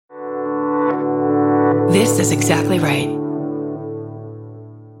This is exactly right.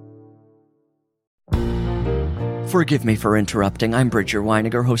 Forgive me for interrupting. I'm Bridger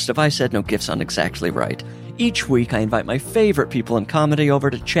Weiniger, host of I Said No Gifts on Exactly Right. Each week, I invite my favorite people in comedy over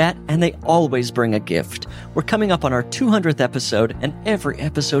to chat, and they always bring a gift. We're coming up on our 200th episode, and every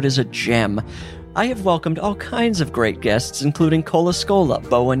episode is a gem. I have welcomed all kinds of great guests, including Cola Scola,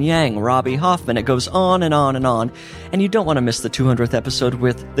 Bowen Yang, Robbie Hoffman. It goes on and on and on. And you don't want to miss the 200th episode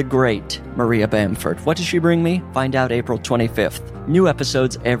with the great Maria Bamford. What does she bring me? Find out April 25th. New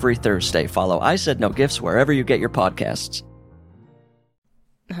episodes every Thursday. Follow I Said No Gifts wherever you get your podcasts.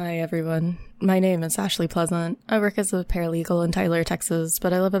 Hi, everyone. My name is Ashley Pleasant. I work as a paralegal in Tyler, Texas,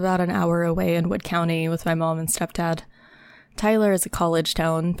 but I live about an hour away in Wood County with my mom and stepdad. Tyler is a college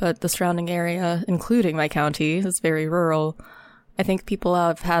town, but the surrounding area, including my county, is very rural. I think people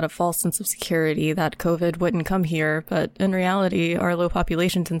have had a false sense of security that COVID wouldn't come here, but in reality, our low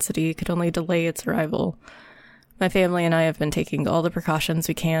population density could only delay its arrival. My family and I have been taking all the precautions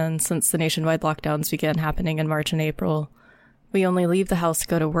we can since the nationwide lockdowns began happening in March and April. We only leave the house to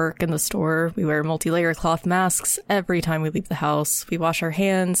go to work and the store. We wear multi-layer cloth masks every time we leave the house. We wash our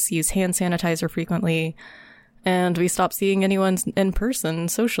hands, use hand sanitizer frequently, and we stopped seeing anyone in person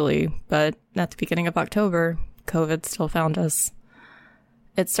socially, but at the beginning of October, COVID still found us.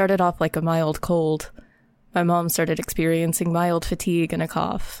 It started off like a mild cold. My mom started experiencing mild fatigue and a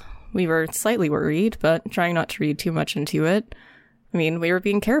cough. We were slightly worried, but trying not to read too much into it. I mean, we were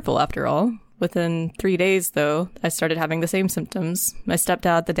being careful after all. Within 3 days, though, I started having the same symptoms. My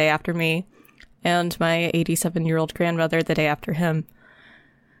stepdad the day after me, and my 87-year-old grandmother the day after him.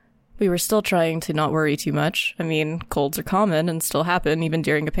 We were still trying to not worry too much. I mean, colds are common and still happen even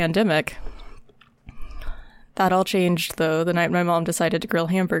during a pandemic. That all changed, though, the night my mom decided to grill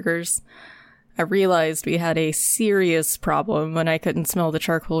hamburgers. I realized we had a serious problem when I couldn't smell the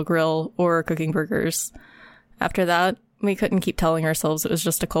charcoal grill or cooking burgers. After that, we couldn't keep telling ourselves it was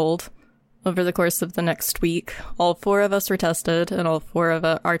just a cold. Over the course of the next week, all 4 of us were tested, and all 4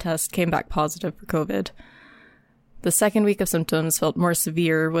 of our tests came back positive for COVID. The second week of symptoms felt more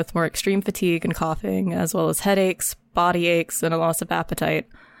severe, with more extreme fatigue and coughing, as well as headaches, body aches, and a loss of appetite.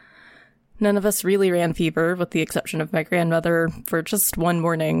 None of us really ran fever, with the exception of my grandmother, for just one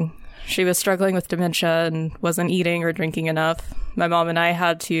morning. She was struggling with dementia and wasn't eating or drinking enough. My mom and I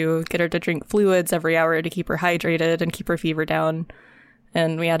had to get her to drink fluids every hour to keep her hydrated and keep her fever down.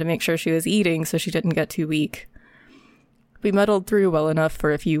 And we had to make sure she was eating so she didn't get too weak. We muddled through well enough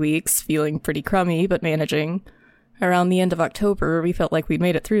for a few weeks, feeling pretty crummy, but managing. Around the end of October, we felt like we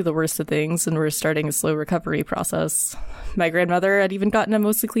made it through the worst of things and were starting a slow recovery process. My grandmother had even gotten a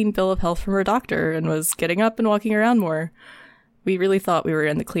mostly clean bill of health from her doctor and was getting up and walking around more. We really thought we were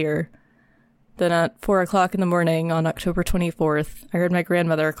in the clear. Then at 4 o'clock in the morning on October 24th, I heard my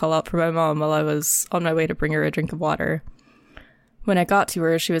grandmother call out for my mom while I was on my way to bring her a drink of water. When I got to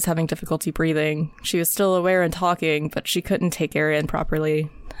her, she was having difficulty breathing. She was still aware and talking, but she couldn't take air in properly.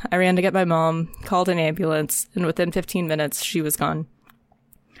 I ran to get my mom, called an ambulance, and within 15 minutes, she was gone.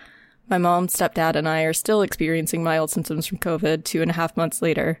 My mom, stepdad, and I are still experiencing mild symptoms from COVID 2.5 months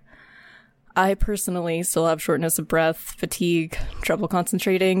later. I personally still have shortness of breath, fatigue, trouble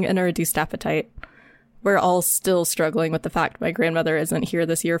concentrating, and a reduced appetite. We're all still struggling with the fact my grandmother isn't here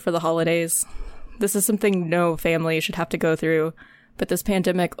this year for the holidays. This is something no family should have to go through, but this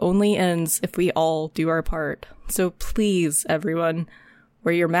pandemic only ends if we all do our part. So please, everyone,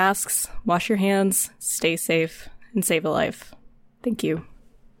 wear your masks, wash your hands, stay safe, and save a life. Thank you.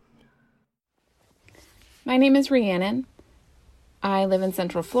 My name is Rhiannon. I live in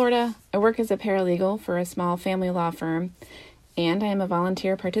Central Florida. I work as a paralegal for a small family law firm, and I am a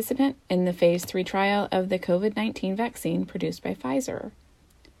volunteer participant in the Phase 3 trial of the COVID-19 vaccine produced by Pfizer.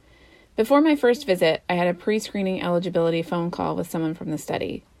 Before my first visit, I had a pre-screening eligibility phone call with someone from the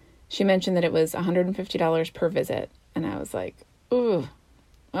study. She mentioned that it was $150 per visit, and I was like, ooh,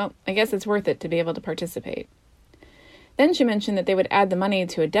 well, I guess it's worth it to be able to participate. Then she mentioned that they would add the money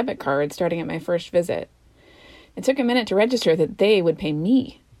to a debit card starting at my first visit. It took a minute to register that they would pay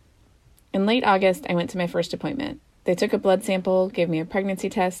me. In late August, I went to my first appointment. They took a blood sample, gave me a pregnancy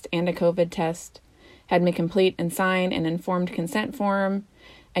test and a COVID test, had me complete and sign an informed consent form.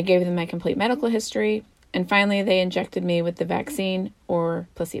 I gave them my complete medical history, and finally they injected me with the vaccine or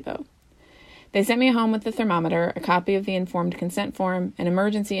placebo. They sent me home with the thermometer, a copy of the informed consent form, an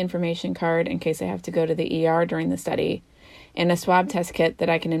emergency information card in case I have to go to the ER during the study, and a swab test kit that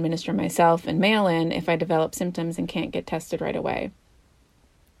I can administer myself and mail in if I develop symptoms and can't get tested right away.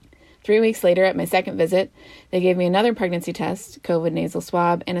 3 weeks later, at my second visit, they gave me another pregnancy test, COVID nasal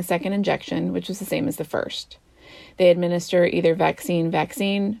swab, and a second injection, which was the same as the first. They administer either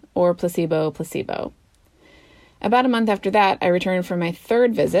vaccine, or placebo. About a month after that, I returned for my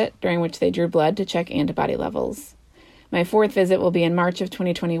third visit, during which they drew blood to check antibody levels. My fourth visit will be in March of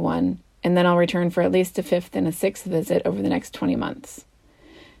 2021, and then I'll return for at least a fifth and a sixth visit over the next 20 months.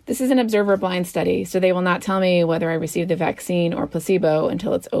 This is an observer blind study, so they will not tell me whether I received the vaccine or placebo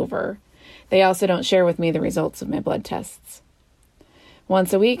until it's over. They also don't share with me the results of my blood tests.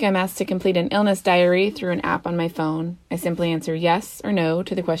 Once a week, I'm asked to complete an illness diary through an app on my phone. I simply answer yes or no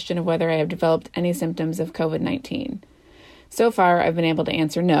to the question of whether I have developed any symptoms of COVID-19. So far, I've been able to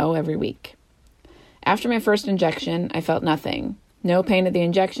answer no every week. After my first injection, I felt nothing. No pain at the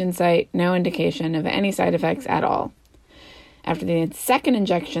injection site, no indication of any side effects at all. After the second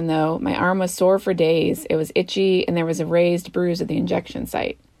injection, though, my arm was sore for days, it was itchy, and there was a raised bruise at the injection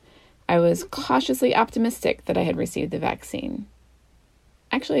site. I was cautiously optimistic that I had received the vaccine.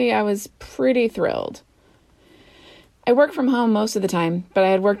 Actually, I was pretty thrilled. I work from home most of the time, but I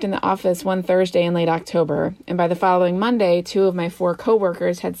had worked in the office one Thursday in late October, and by the following Monday, 2 of my 4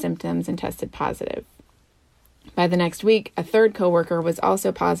 coworkers had symptoms and tested positive. By the next week, a third coworker was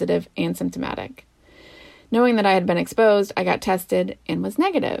also positive and symptomatic. Knowing that I had been exposed, I got tested and was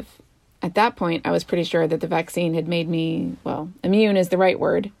negative. At that point, I was pretty sure that the vaccine had made me, well, immune is the right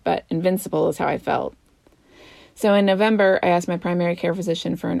word, but invincible is how I felt. So in November, I asked my primary care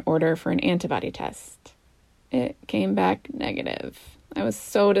physician for an order for an antibody test. It came back negative. I was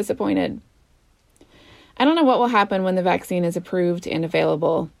so disappointed. I don't know what will happen when the vaccine is approved and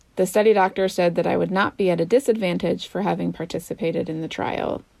available. The study doctor said that I would not be at a disadvantage for having participated in the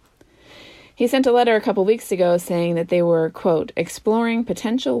trial. He sent a letter a couple weeks ago saying that they were, quote, exploring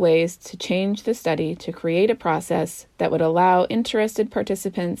potential ways to change the study to create a process that would allow interested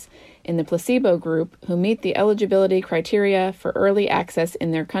participants in the placebo group who meet the eligibility criteria for early access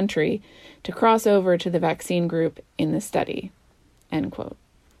in their country to cross over to the vaccine group in the study, end quote.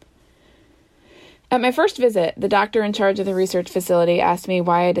 At my first visit, the doctor in charge of the research facility asked me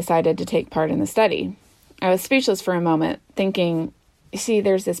why I decided to take part in the study. I was speechless for a moment, thinking, you see,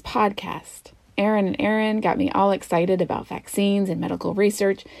 there's this podcast. Aaron and Aaron got me all excited about vaccines and medical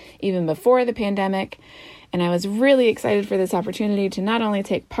research even before the pandemic, and I was really excited for this opportunity to not only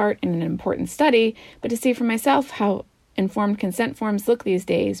take part in an important study, but to see for myself how informed consent forms look these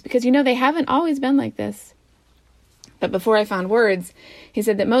days, because, they haven't always been like this. But before I found words, he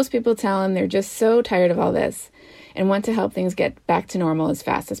said that most people tell him they're just so tired of all this and want to help things get back to normal as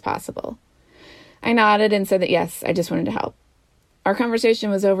fast as possible. I nodded and said that yes, I just wanted to help. Our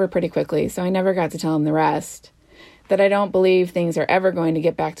conversation was over pretty quickly, so I never got to tell him the rest. That I don't believe things are ever going to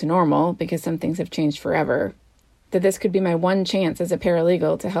get back to normal because some things have changed forever. That this could be my one chance as a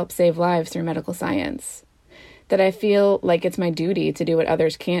paralegal to help save lives through medical science. That I feel like it's my duty to do what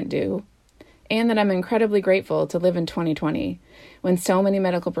others can't do. And that I'm incredibly grateful to live in 2020, when so many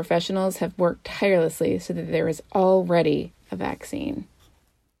medical professionals have worked tirelessly so that there is already a vaccine.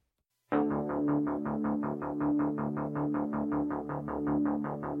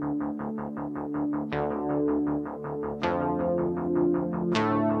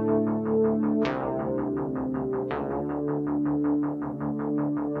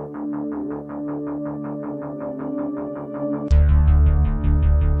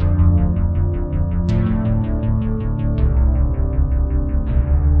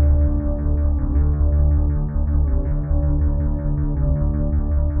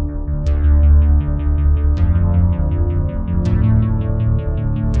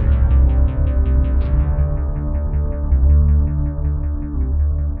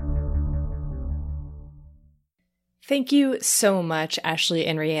 Thank you so much, Ashley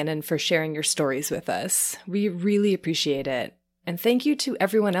and Rhiannon, for sharing your stories with us. We really appreciate it. And thank you to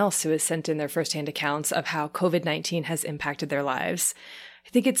everyone else who has sent in their firsthand accounts of how COVID-19 has impacted their lives.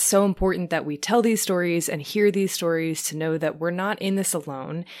 I think it's so important that we tell these stories and hear these stories to know that we're not in this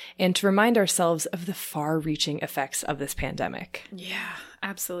alone and to remind ourselves of the far-reaching effects of this pandemic. Yeah,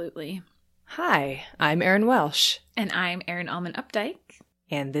 absolutely. Hi, I'm Erin Welsh. And I'm Erin Allman Updike.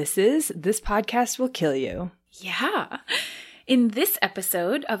 And this is This Podcast Will Kill You. Yeah. In this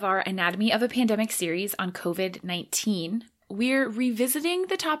episode of our Anatomy of a Pandemic series on COVID-19, we're revisiting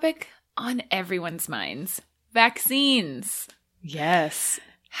the topic on everyone's minds: vaccines. Yes.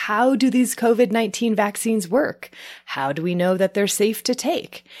 How do these COVID-19 vaccines work? How do we know that they're safe to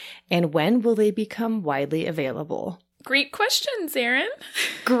take? And when will they become widely available? Great questions, Erin.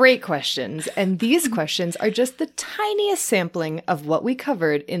 Great questions. And these questions are just the tiniest sampling of what we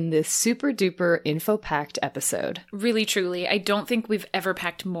covered in this super duper info-packed episode. Really, truly, I don't think we've ever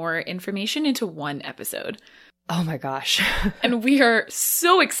packed more information into one episode. Oh my gosh. And we are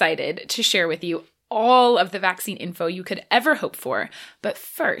so excited to share with you all of the vaccine info you could ever hope for. But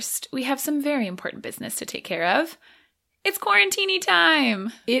first, we have some very important business to take care of. It's quarantini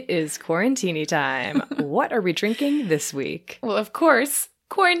time! It is quarantini time. What are we drinking this week? Well, of course,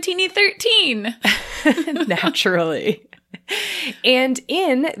 Quarantini 13! Naturally. And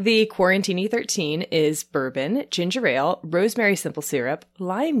in the Quarantini 13 is bourbon, ginger ale, rosemary simple syrup,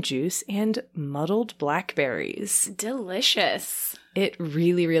 lime juice, and muddled blackberries. Delicious. It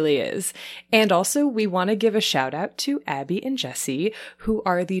really, really is. And also, we want to give a shout out to Abby and Jessie, who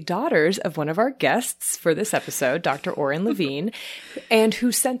are the daughters of one of our guests for this episode, Dr. Oren Levine, and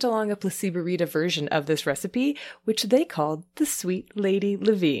who sent along a placebo-rita version of this recipe, which they called the Sweet Lady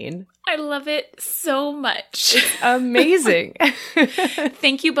Levine. I love it so much. Amazing.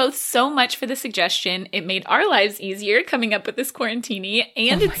 Thank you both so much for the suggestion. It made our lives easier coming up with this quarantini,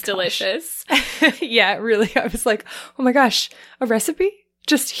 and it's delicious. Yeah, really. I was like, oh my gosh, a recipe?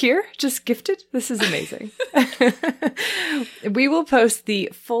 Just here? Just gifted? This is amazing. We will post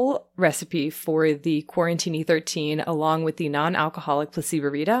the full recipe for the Quarantini 13 along with the non-alcoholic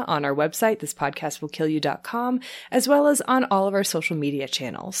placebo-rita on our website, thispodcastwillkillyou.com, as well as on all of our social media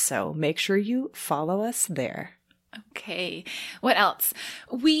channels. So make sure you follow us there. Okay, what else?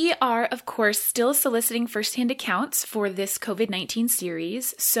 We are, of course, still soliciting firsthand accounts for this COVID-19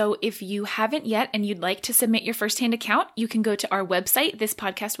 series. So if you haven't yet and you'd like to submit your firsthand account, you can go to our website,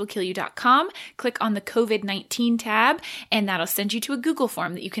 thispodcastwillkillyou.com, click on the COVID-19 tab, and that'll send you to a Google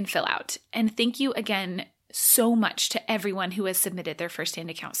form that you can fill out. And thank you again so much to everyone who has submitted their firsthand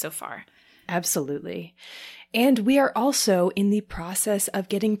account so far. Absolutely. And we are also in the process of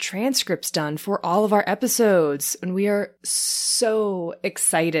getting transcripts done for all of our episodes. And we are so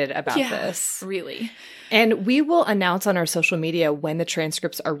excited about this. Really. And we will announce on our social media when the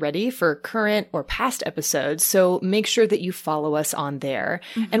transcripts are ready for current or past episodes. So make sure that you follow us on there.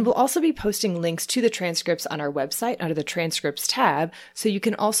 Mm-hmm. And we'll also be posting links to the transcripts on our website under the transcripts tab. So you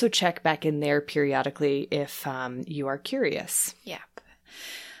can also check back in there periodically if you are curious. Yeah.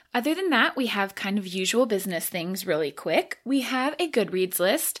 Other than that, we have kind of usual business things really quick. We have a Goodreads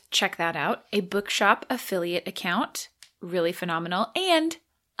list. Check that out. A bookshop affiliate account. Really phenomenal. And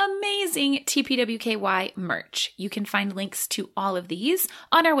amazing TPWKY merch. You can find links to all of these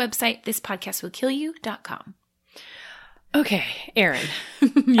on our website, thispodcastwillkillyou.com. Okay, Erin.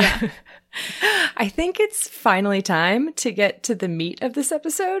 Yeah. I think it's finally time to get to the meat of this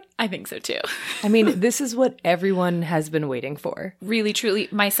episode. I think so too. I mean, this is what everyone has been waiting for. Really, truly,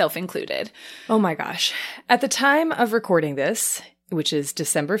 myself included. Oh my gosh. At the time of recording this, which is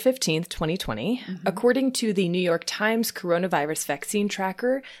December 15th, 2020, according to the New York Times coronavirus vaccine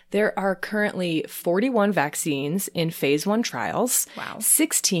tracker, there are currently 41 vaccines in phase 1 trials, wow,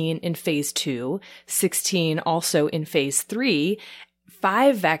 16 in phase 2, 16 also in phase 3,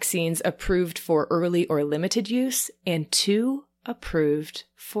 5 vaccines approved for early or limited use, and 2 approved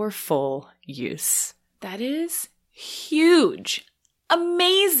for full use. That is huge.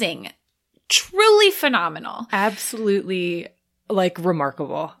 Amazing. Truly phenomenal. Absolutely,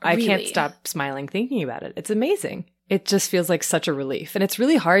 remarkable. Really? I can't stop smiling thinking about it. It's amazing. It just feels like such a relief. And it's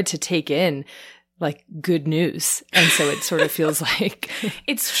really hard to take in good news. And so it sort of feels like...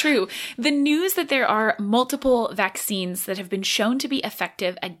 It's true. The news that there are multiple vaccines that have been shown to be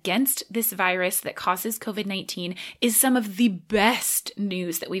effective against this virus that causes COVID-19 is some of the best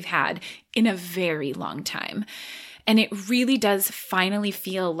news that we've had in a very long time. And it really does finally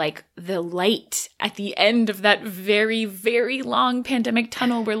feel like the light at the end of that very, very long pandemic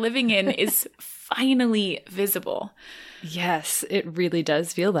tunnel we're living in is finally visible. Yes, it really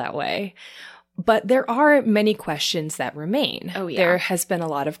does feel that way. But there are many questions that remain. Oh, yeah. There has been a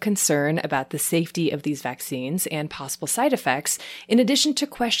lot of concern about the safety of these vaccines and possible side effects, in addition to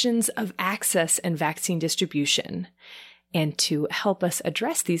questions of access and vaccine distribution. And to help us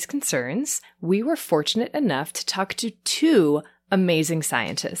address these concerns, we were fortunate enough to talk to 2 amazing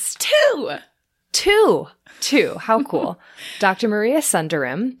scientists. 2! How cool. Dr. Maria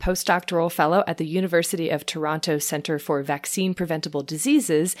Sundaram, postdoctoral fellow at the University of Toronto Centre for Vaccine Preventable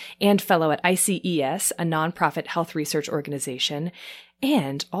Diseases and fellow at ICES, a nonprofit health research organization,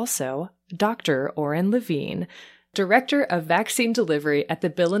 and also Dr. Oren Levine, director of vaccine delivery at the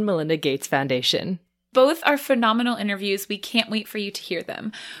Bill and Melinda Gates Foundation. Both are phenomenal interviews. We can't wait for you to hear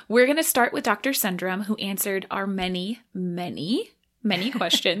them. We're going to start with Dr. Sundaram, who answered our many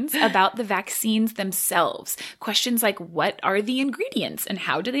questions about the vaccines themselves. Questions like, what are the ingredients and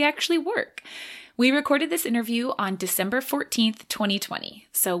how do they actually work? We recorded this interview on December 14th, 2020.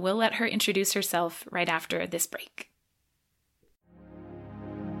 So we'll let her introduce herself right after this break.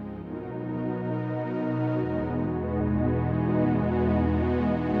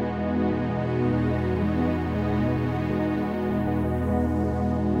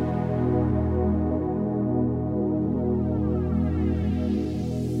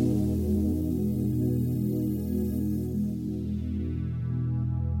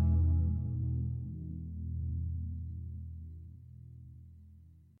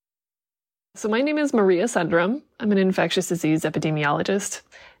 So my name is Maria Sundram. I'm an infectious disease epidemiologist,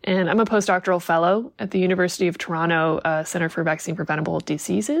 and I'm a postdoctoral fellow at the University of Toronto Center for Vaccine Preventable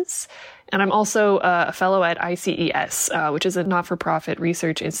Diseases. And I'm also a fellow at ICES, which is a not-for-profit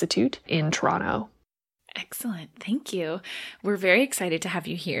research institute in Toronto. Excellent. Thank you. We're very excited to have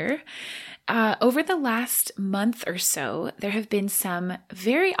you here. Over the last month or so, there have been some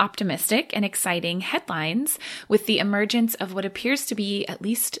very optimistic and exciting headlines with the emergence of what appears to be at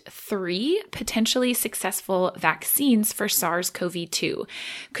least 3 potentially successful vaccines for SARS-CoV-2.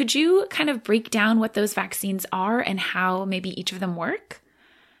 Could you kind of break down what those vaccines are and how maybe each of them work?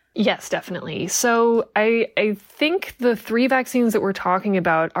 Yes, definitely. So I think the 3 vaccines that we're talking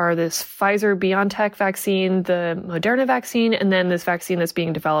about are this Pfizer-BioNTech vaccine, the Moderna vaccine, and then this vaccine that's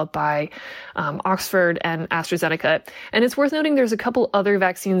being developed by Oxford and AstraZeneca. And it's worth noting there's a couple other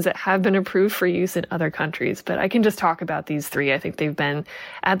vaccines that have been approved for use in other countries, but I can just talk about these 3. I think they've been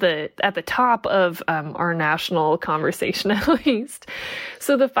at the top of our national conversation, at least.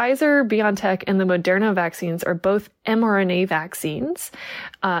 So the Pfizer-BioNTech and the Moderna vaccines are both mRNA vaccines.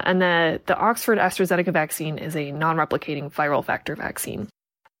 And the Oxford AstraZeneca vaccine is a non-replicating viral vector vaccine.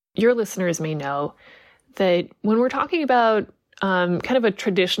 Your listeners may know that when we're talking about kind of a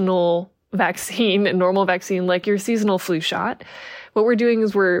traditional vaccine, a normal vaccine like your seasonal flu shot, what we're doing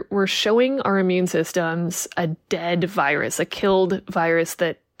is we're showing our immune systems a dead virus, a killed virus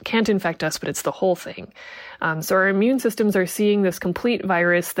that can't infect us, but it's the whole thing. So our immune systems are seeing this complete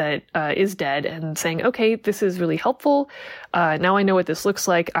virus that is dead and saying, okay, this is really helpful. Now I know what this looks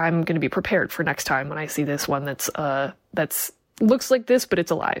like. I'm going to be prepared for next time when I see this one that's looks like this, but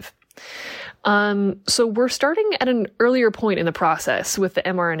it's alive. So we're starting at an earlier point in the process with the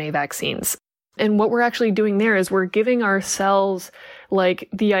mRNA vaccines. And what we're actually doing there is we're giving our cells like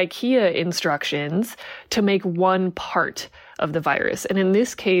the IKEA instructions to make one part of the virus. And in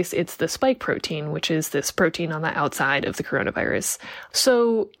this case, it's the spike protein, which is this protein on the outside of the coronavirus.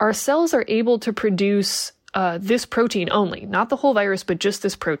 So our cells are able to produce this protein only, not the whole virus, but just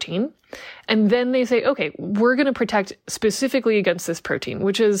this protein. And then they say, okay, we're going to protect specifically against this protein,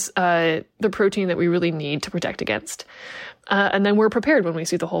 which is the protein that we really need to protect against. And then we're prepared when we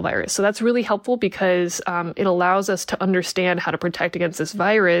see the whole virus. So that's really helpful because it allows us to understand how to protect against this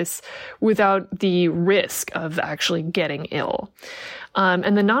virus without the risk of actually getting ill.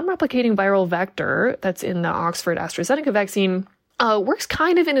 And the non-replicating viral vector that's in the Oxford AstraZeneca vaccine works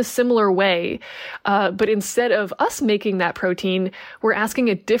kind of in a similar way, but instead of us making that protein, we're asking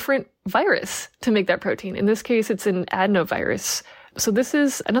a different virus to make that protein. In this case, it's an adenovirus. So this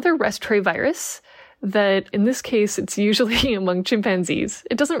is another respiratory virus that, in this case, it's usually among chimpanzees.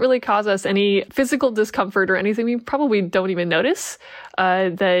 It doesn't really cause us any physical discomfort or anything. We probably don't even notice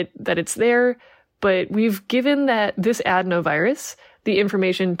that it's there, but we've given this adenovirus the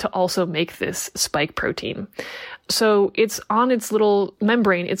information to also make this spike protein. So it's on its little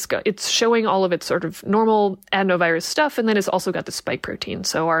membrane. It's showing all of its sort of normal adenovirus stuff, and then it's also got the spike protein.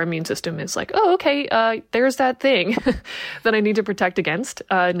 So our immune system is like, oh, okay, there's that thing that I need to protect against.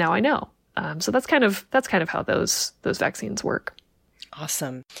 Now I know. So that's kind of how those vaccines work.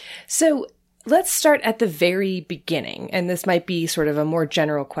 Awesome. So let's start at the very beginning, and this might be sort of a more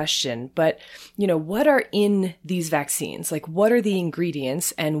general question, but, what are in these vaccines? Like, what are the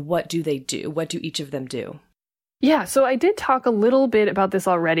ingredients and what do they do? What do each of them do? Yeah, so I did talk a little bit about this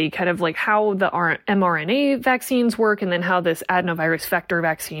already, kind of like how the mRNA vaccines work and then how this adenovirus vector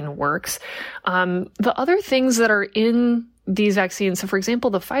vaccine works. The other things that are in these vaccines, so for example,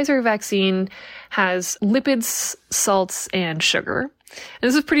 the Pfizer vaccine has lipids, salts, and sugar. And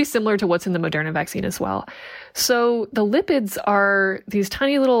this is pretty similar to what's in the Moderna vaccine as well. So the lipids are these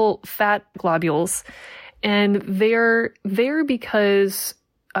tiny little fat globules, and they're there because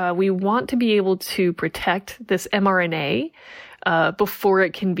we want to be able to protect this mRNA before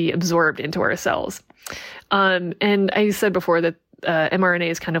it can be absorbed into our cells. And I said before that mRNA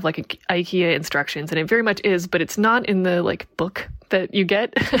is kind of like IKEA instructions, and it very much is, but it's not in the book that you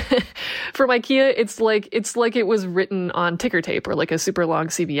get from IKEA. It's like it was written on ticker tape or like a super long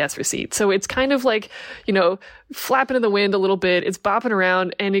CVS receipt. So it's kind of like, flapping in the wind a little bit. It's bopping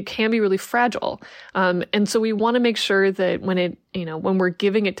around, and it can be really fragile. And so we want to make sure that when we're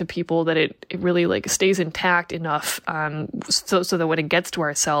giving it to people, that it really stays intact enough, so that when it gets to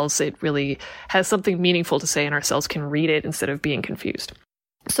our cells, it really has something meaningful to say and our cells can read it instead of being confused.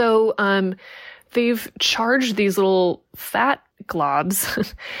 So, they've charged these little fat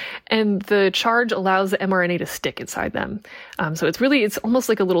globs, and the charge allows the mRNA to stick inside them. So it's almost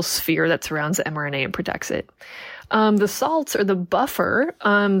like a little sphere that surrounds the mRNA and protects it. The salts, or the buffer,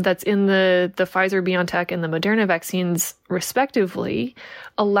 that's in the Pfizer, BioNTech, and the Moderna vaccines, respectively,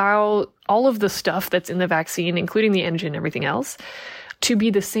 allow all of the stuff that's in the vaccine, including the antigen and everything else, to be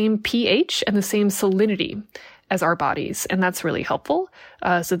the same pH and the same salinity as our bodies. And that's really helpful,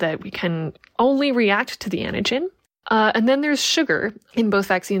 so that we can only react to the antigen. And then there's sugar in both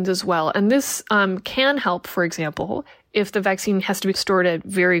vaccines as well. And this can help, for example, if the vaccine has to be stored at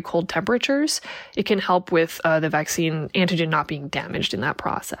very cold temperatures. It can help with the vaccine antigen not being damaged in that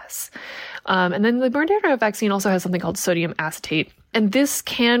process. And then the Moderna vaccine also has something called sodium acetate. And this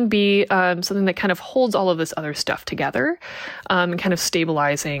can be something that kind of holds all of this other stuff together, and kind of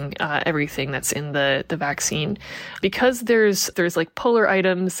stabilizing everything that's in the vaccine. Because there's like polar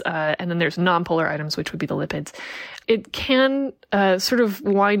items, and then there's non-polar items, which would be the lipids. It can sort of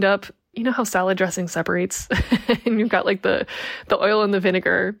wind up, you know how salad dressing separates? And you've got like the oil and the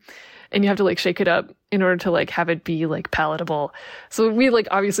vinegar, and you have to like shake it up in order to like have it be like palatable. So we like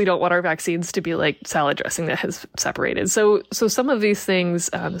obviously don't want our vaccines to be like salad dressing that has separated. So some of these things,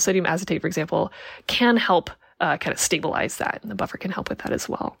 the sodium acetate, for example, can help kind of stabilize that, and the buffer can help with that as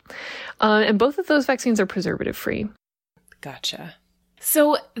well. And both of those vaccines are preservative free. Gotcha.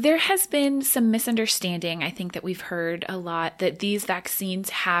 So there has been some misunderstanding, I think, that we've heard a lot, that these vaccines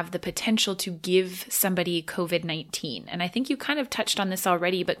have the potential to give somebody COVID-19. And I think you kind of touched on this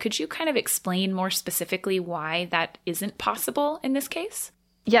already, but could you kind of explain more specifically why that isn't possible in this case?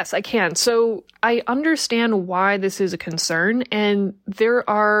 Yes, I can. So I understand why this is a concern. And there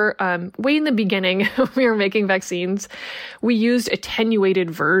are, way in the beginning, when we were making vaccines, we used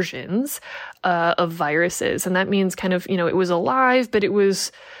attenuated versions of viruses. And that means kind of, it was alive, but it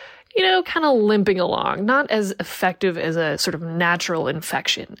was, kind of limping along, not as effective as a sort of natural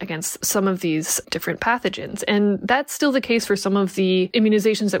infection against some of these different pathogens. And that's still the case for some of the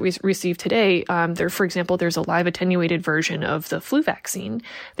immunizations that we receive today. For example, there's a live attenuated version of the flu vaccine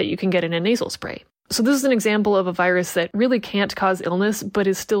that you can get in a nasal spray. So this is an example of a virus that really can't cause illness, but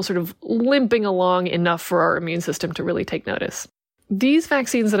is still sort of limping along enough for our immune system to really take notice. These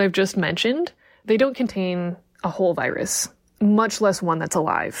vaccines that I've just mentioned, they don't contain a whole virus, much less one that's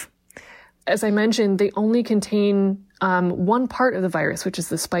alive. As I mentioned, they only contain one part of the virus, which is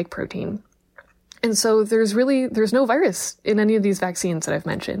the spike protein. And so there's no virus in any of these vaccines that I've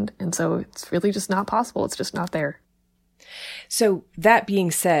mentioned. And so it's really just not possible. It's just not there. So that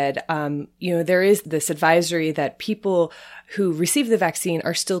being said, there is this advisory that people who receive the vaccine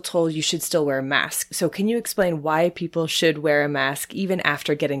are still told you should still wear a mask. So can you explain why people should wear a mask even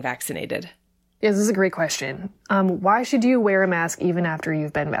after getting vaccinated? Yes, this is a great question. Why should you wear a mask even after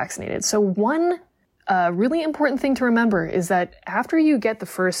you've been vaccinated? So one really important thing to remember is that after you get the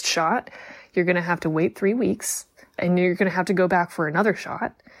first shot, you're going to have to wait 3 weeks, and you're going to have to go back for another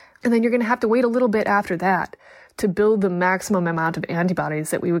shot. And then you're going to have to wait a little bit after that to build the maximum amount of antibodies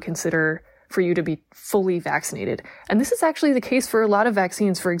that we would consider for you to be fully vaccinated. And this is actually the case for a lot of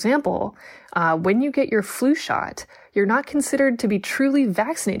vaccines. For example, when you get your flu shot, you're not considered to be truly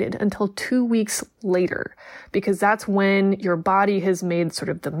vaccinated until 2 weeks later, because that's when your body has made sort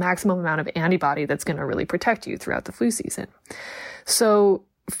of the maximum amount of antibody that's going to really protect you throughout the flu season. So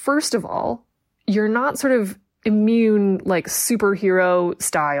first of all, you're not sort of immune, like superhero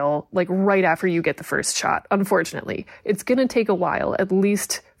style, like right after you get the first shot. Unfortunately, it's going to take a while, at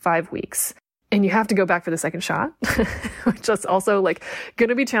least 5 weeks. And you have to go back for the second shot, which is also like going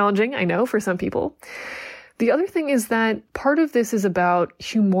to be challenging, I know, for some people. The other thing is that part of this is about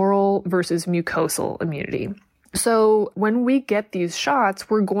humoral versus mucosal immunity. So when we get these shots,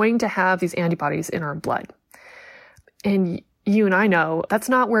 we're going to have these antibodies in our blood. And you and I know that's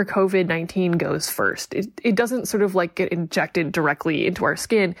not where COVID-19 goes first. It doesn't sort of like get injected directly into our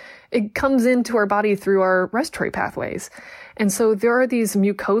skin. It comes into our body through our respiratory pathways. And so there are these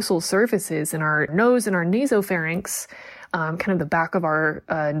mucosal surfaces in our nose and our nasopharynx, kind of the back of our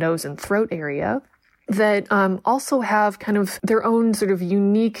nose and throat area, that also have kind of their own sort of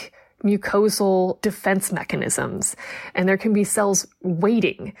unique mucosal defense mechanisms. And there can be cells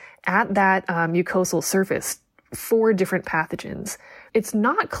waiting at that mucosal surface for different pathogens. It's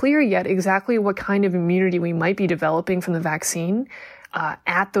not clear yet exactly what kind of immunity we might be developing from the vaccine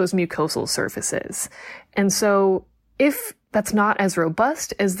at those mucosal surfaces. And so if that's not as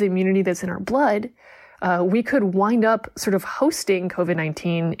robust as the immunity that's in our blood, we could wind up sort of hosting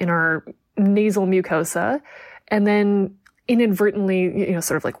COVID-19 in our nasal mucosa and then inadvertently,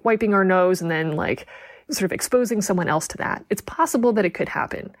 sort of like wiping our nose and then like sort of exposing someone else to that. It's possible that it could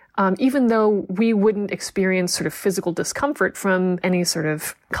happen. Even though we wouldn't experience sort of physical discomfort from any sort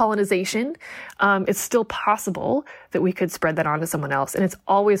of colonization, it's still possible that we could spread that onto someone else. And it's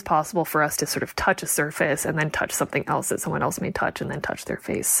always possible for us to sort of touch a surface and then touch something else that someone else may touch and then touch their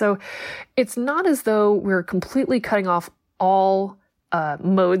face. So it's not as though we're completely cutting off all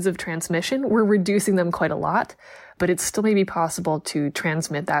modes of transmission. We're reducing them quite a lot, but it still may be possible to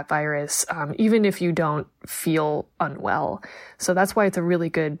transmit that virus even if you don't feel unwell. So that's why it's a really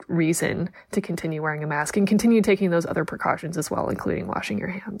good reason to continue wearing a mask and continue taking those other precautions as well, including washing your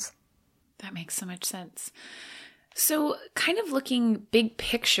hands. That makes so much sense. So kind of looking big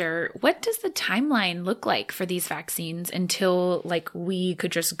picture, what does the timeline look like for these vaccines until we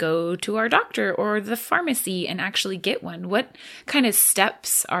could just go to our doctor or the pharmacy and actually get one? What kind of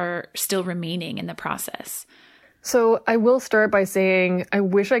steps are still remaining in the process? So I will start by saying I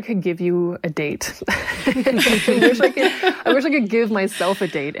wish I could give you a date. I wish I could give myself a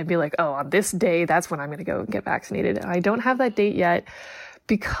date and be like, oh, on this day, that's when I'm going to go and get vaccinated. And I don't have that date yet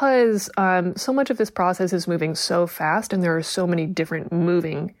because so much of this process is moving so fast and there are so many different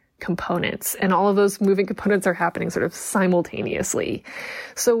moving components, and all of those moving components are happening sort of simultaneously.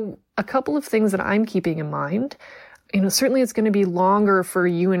 So a couple of things that I'm keeping in mind, certainly it's going to be longer for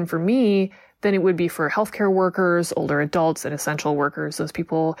you and for me than it would be for healthcare workers, older adults, and essential workers. Those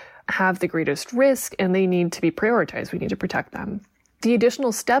people have the greatest risk and they need to be prioritized. We need to protect them. The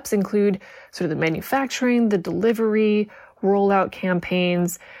additional steps include sort of the manufacturing, the delivery, rollout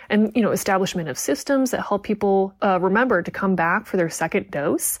campaigns, and, establishment of systems that help people remember to come back for their second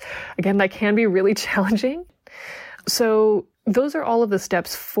dose. Again, that can be really challenging. So those are all of the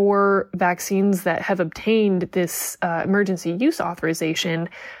steps for vaccines that have obtained this emergency use authorization.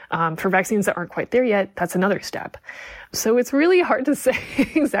 For vaccines that aren't quite there yet, that's another step. So it's really hard to say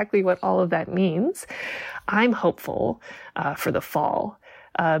exactly what all of that means. I'm hopeful for the fall.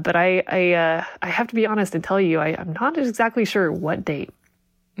 But I have to be honest and tell you, I'm not exactly sure what date.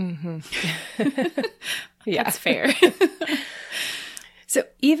 Mm-hmm. Yeah, that's fair. So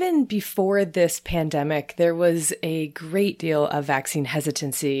even before this pandemic, there was a great deal of vaccine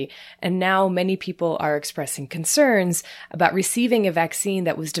hesitancy, and now many people are expressing concerns about receiving a vaccine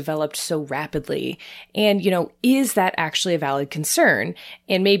that was developed so rapidly. And, is that actually a valid concern?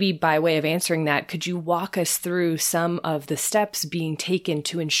 And maybe by way of answering that, could you walk us through some of the steps being taken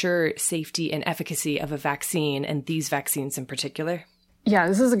to ensure safety and efficacy of a vaccine, and these vaccines in particular? Yeah,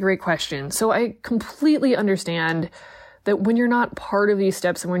 this is a great question. So I completely understand that when you're not part of these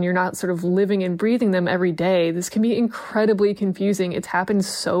steps and when you're not sort of living and breathing them every day, this can be incredibly confusing. It's happened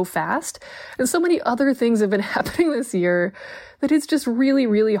so fast. And so many other things have been happening this year that it's just really,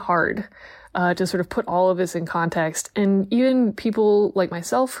 really hard to sort of put all of this in context. And even people like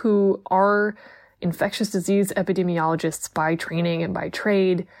myself who are infectious disease epidemiologists by training and by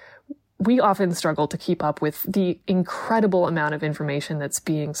trade, we often struggle to keep up with the incredible amount of information that's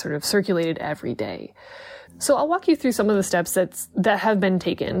being sort of circulated every day. So I'll walk you through some of the steps that have been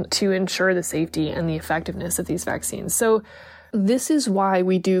taken to ensure the safety and the effectiveness of these vaccines. So this is why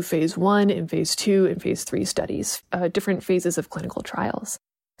we do phase 1 and phase 2 and phase 3 studies, different phases of clinical trials.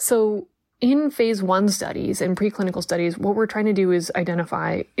 So in phase 1 studies and preclinical studies, what we're trying to do is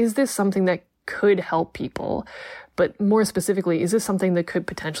identify, is this something that could help people? But more specifically, is this something that could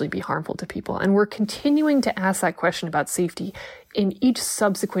potentially be harmful to people? And we're continuing to ask that question about safety in each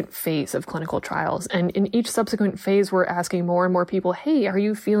subsequent phase of clinical trials. And in each subsequent phase, we're asking more and more people, hey, are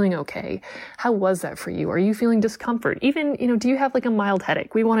you feeling okay? How was that for you? Are you feeling discomfort? Even, do you have like a mild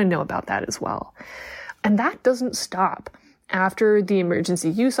headache? We want to know about that as well. And that doesn't stop after the emergency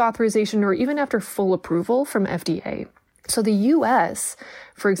use authorization or even after full approval from FDA. So the U.S.,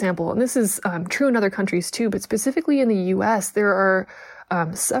 for example, and this is true in other countries too, but specifically in the U.S., there are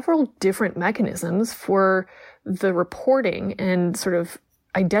several different mechanisms for the reporting and sort of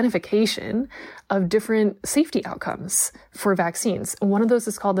identification of different safety outcomes for vaccines. One of those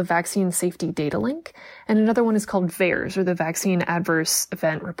is called the Vaccine Safety Data Link, and another one is called VAERS, or the Vaccine Adverse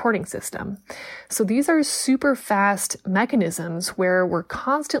Event Reporting System. So these are super fast mechanisms where we're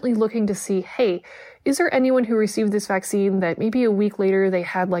constantly looking to see, hey, is there anyone who received this vaccine that maybe a week later they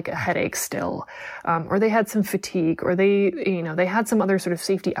had like a headache still, or they had some fatigue, or they had some other sort of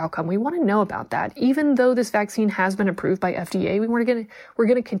safety outcome? We want to know about that. Even though this vaccine has been approved by FDA, we're going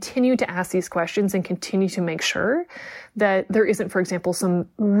to continue to ask these questions and continue to make sure that there isn't, for example, some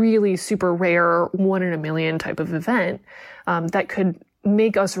really super rare 1 in a million type of event that could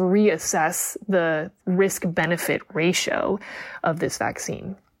make us reassess the risk-benefit ratio of this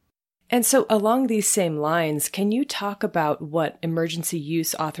vaccine. And so along these same lines, can you talk about what emergency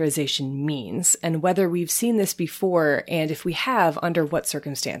use authorization means and whether we've seen this before, and if we have, under what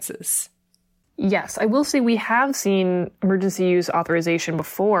circumstances? Yes, I will say we have seen emergency use authorization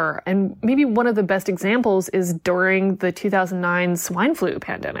before, and maybe one of the best examples is during the 2009 swine flu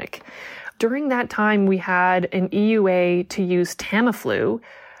pandemic. During that time, we had an EUA to use Tamiflu,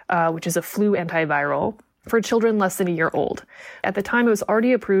 which is a flu antiviral, for children less than a year old. At the time, it was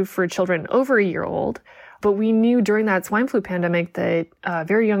already approved for children over a year old, but we knew during that swine flu pandemic that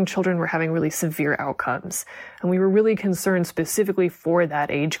very young children were having really severe outcomes. And we were really concerned specifically for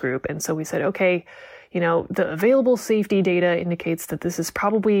that age group. And so we said, okay, the available safety data indicates that this is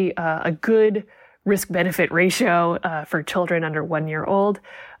probably a good risk-benefit ratio for children under 1 year old.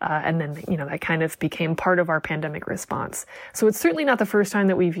 And then, that kind of became part of our pandemic response. So it's certainly not the first time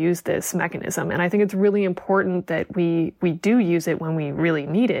that we've used this mechanism. And I think it's really important that we do use it when we really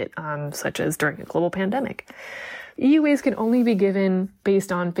need it, such as during a global pandemic. EUAs can only be given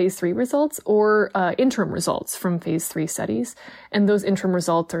based on phase 3 results or interim results from phase 3 studies. And those interim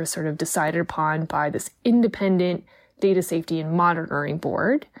results are sort of decided upon by this independent data safety and monitoring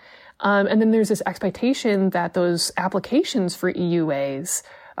board. And then there's this expectation that those applications for EUAs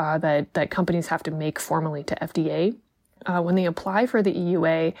that companies have to make formally to FDA, when they apply for the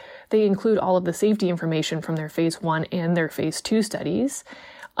EUA, they include all of the safety information from their phase 1 and their phase 2 studies.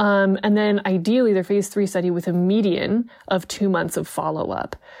 And then ideally their phase 3 study with a median of 2 months of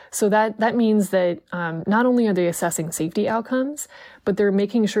follow-up. So that means that not only are they assessing safety outcomes, but they're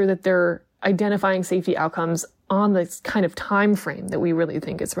making sure that they're identifying safety outcomes on the kind of time frame that we really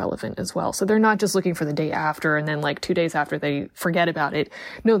think is relevant as well. So they're not just looking for the day after and then 2 days after they forget about it.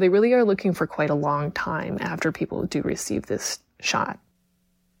 No, they really are looking for quite a long time after people do receive this shot.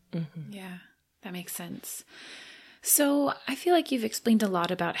 Mm-hmm. Yeah, that makes sense. So I feel like you've explained a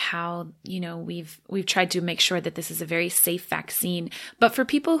lot about how, we've tried to make sure that this is a very safe vaccine. But for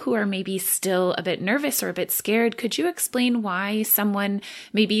people who are maybe still a bit nervous or a bit scared, could you explain why someone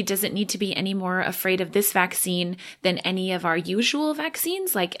maybe doesn't need to be any more afraid of this vaccine than any of our usual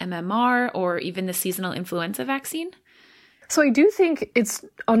vaccines like MMR or even the seasonal influenza vaccine? So I do think it's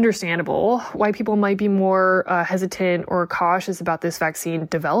understandable why people might be more hesitant or cautious about this vaccine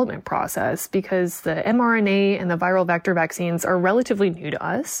development process, because the mRNA and the viral vector vaccines are relatively new to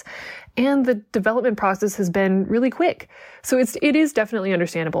us, and the development process has been really quick. So it is definitely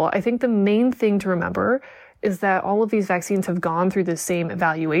understandable. I think the main thing to remember is that all of these vaccines have gone through the same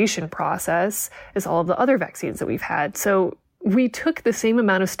evaluation process as all of the other vaccines that we've had. So we took the same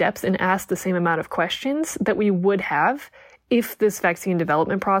amount of steps and asked the same amount of questions that we would have if this vaccine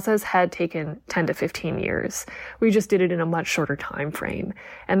development process had taken 10 to 15 years. We just did it in a much shorter time frame.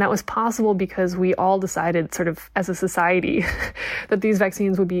 And that was possible because we all decided sort of as a society that these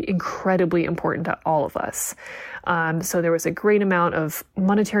vaccines would be incredibly important to all of us. So there was a great amount of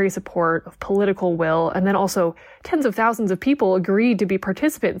monetary support, of political will, and then also tens of thousands of people agreed to be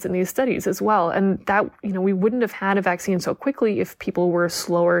participants in these studies as well. And that, we wouldn't have had a vaccine so quickly if people were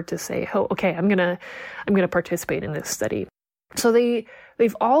slower to say, oh, okay, I'm gonna participate in this study. So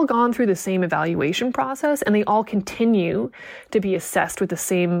they've all gone through the same evaluation process, and they all continue to be assessed with the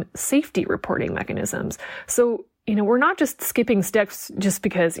same safety reporting mechanisms. So, we're not just skipping steps just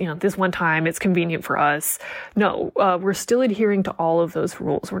because, this one time it's convenient for us. No, we're still adhering to all of those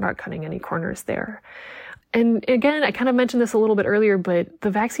rules. We're not cutting any corners there. And again, I kind of mentioned this a little bit earlier, but the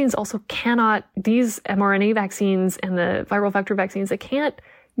vaccines also these mRNA vaccines and the viral vector vaccines, they can't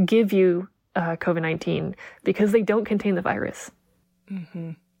give you COVID-19 because they don't contain the virus.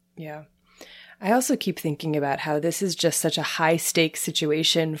 Mm-hmm. Yeah. I also keep thinking about how this is just such a high stakes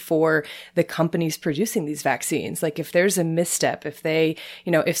situation for the companies producing these vaccines. If there's a misstep,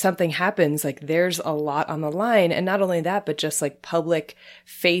 if something happens, there's a lot on the line. And not only that, but just public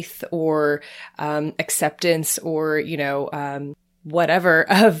faith or acceptance or, whatever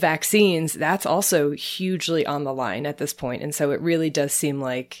of vaccines, that's also hugely on the line at this point. And so it really does seem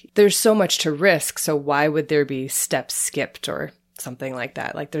like there's so much to risk. So why would there be steps skipped or something like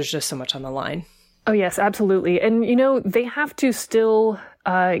that? There's just so much on the line. Oh, yes, absolutely. And, they have to still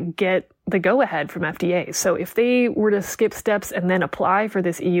get the go-ahead from FDA. So if they were to skip steps and then apply for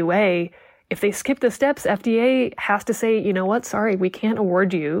this EUA, if they skip the steps, FDA has to say, sorry, we can't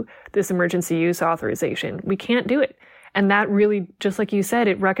award you this emergency use authorization. We can't do it. And that really, just like you said,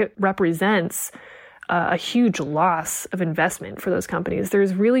 it represents a huge loss of investment for those companies.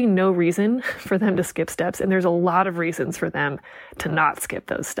 There's really no reason for them to skip steps, and there's a lot of reasons for them to not skip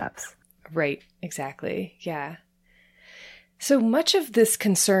those steps. Right, exactly. Yeah. So much of this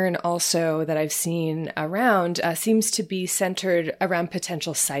concern also that I've seen around seems to be centered around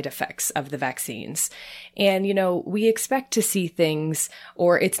potential side effects of the vaccines. And, we expect to see things,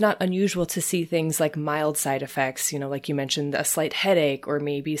 or it's not unusual to see things like mild side effects, like you mentioned, a slight headache or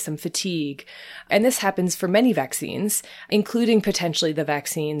maybe some fatigue. And this happens for many vaccines, including potentially the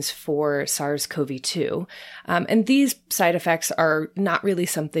vaccines for SARS-CoV-2. And these side effects are not really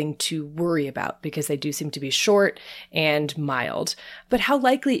something to worry about because they do seem to be short and mild. But how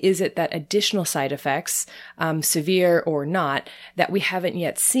likely is it that additional side effects, severe or not, that we haven't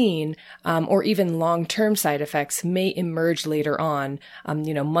yet seen, or even long-term side effects may emerge later on,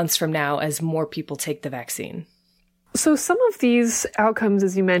 months from now as more people take the vaccine? So some of these outcomes,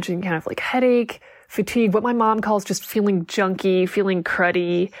 as you mentioned, kind of like headache, fatigue, what my mom calls just feeling junky, feeling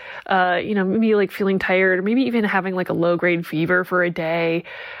cruddy, maybe like feeling tired, or maybe even having like a low-grade fever for a day.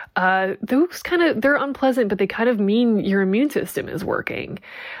 Those they're unpleasant, but they kind of mean your immune system is working.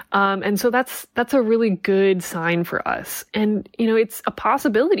 And so that's a really good sign for us. And, it's a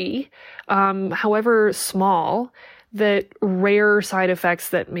possibility, however small, that rare side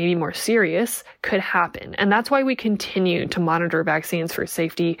effects that may be more serious could happen. And that's why we continue to monitor vaccines for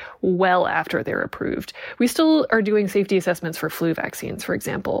safety well after they're approved. We still are doing safety assessments for flu vaccines, for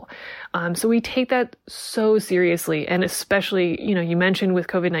example. So we take that so seriously. And especially, you mentioned with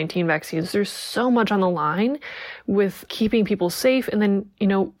COVID-19 vaccines, there's so much on the line with keeping people safe and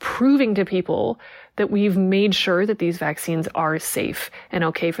then, proving to people that we've made sure that these vaccines are safe and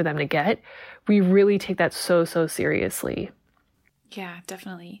okay for them to get. We really take that so seriously. Yeah,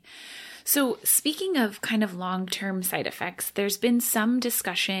 definitely. So speaking of kind of long-term side effects, there's been some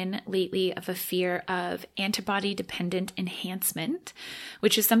discussion lately of a fear of antibody-dependent enhancement,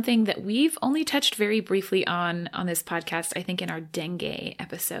 which is something that we've only touched very briefly on this podcast, I think in our dengue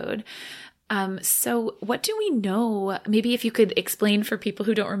episode. So what do we know? Maybe if you could explain for people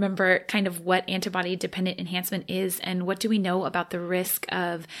who don't remember kind of what antibody-dependent enhancement is and what do we know about the risk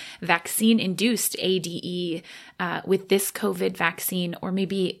of vaccine-induced ADE with this COVID vaccine, or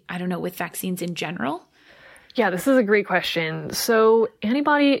maybe, I don't know, with vaccines in general? Yeah, this is a great question. So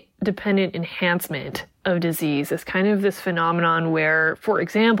antibody-dependent enhancement of disease is kind of this phenomenon where, for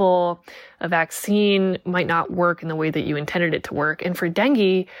example, a vaccine might not work in the way that you intended it to work. And for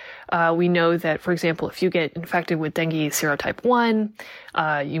dengue, we know that, for example, if you get infected with dengue serotype 1,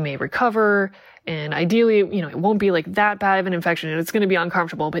 you may recover. And ideally, it won't be like that bad of an infection and it's going to be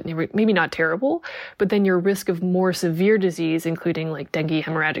uncomfortable, but maybe not terrible. But then your risk of more severe disease, including like dengue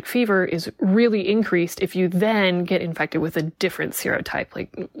hemorrhagic fever, is really increased if you then get infected with a different serotype,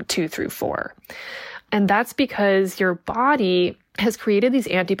 like 2 through 4. And that's because your body has created these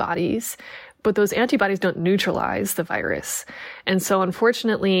antibodies, but those antibodies don't neutralize the virus. And so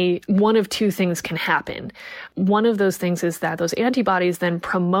unfortunately, one of two things can happen. One of those things is that those antibodies then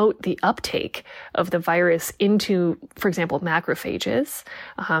promote the uptake of the virus into, for example, macrophages,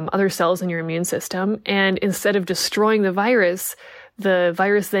 other cells in your immune system. And instead of destroying the virus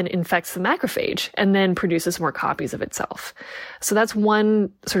then infects the macrophage and then produces more copies of itself. So that's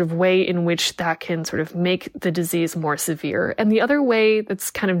one sort of way in which that can sort of make the disease more severe. And the other way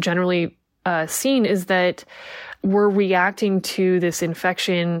that's kind of generally seen is that we're reacting to this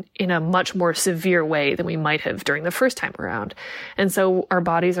infection in a much more severe way than we might have during the first time around. And so our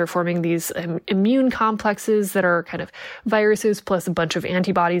bodies are forming these immune complexes that are kind of viruses plus a bunch of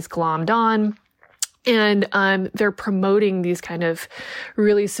antibodies glommed on. And they're promoting these kind of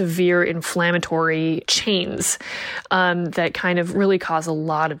really severe inflammatory chains that kind of really cause a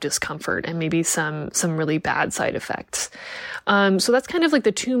lot of discomfort and maybe some really bad side effects. So that's kind of like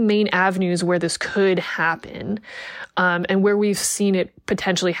the two main avenues where this could happen, and where we've seen it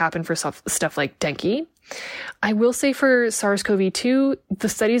potentially happen for stuff like dengue. I will say for SARS-CoV-2, the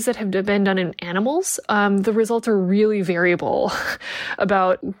studies that have been done in animals, the results are really variable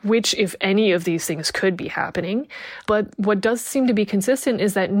about which, if any, of these things could be happening. But what does seem to be consistent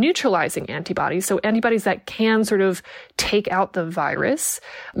is that neutralizing antibodies, so antibodies that can sort of take out the virus,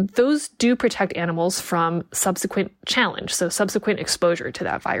 those do protect animals from subsequent challenge, so subsequent exposure to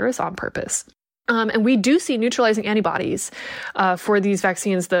that virus on purpose. And we do see neutralizing antibodies for these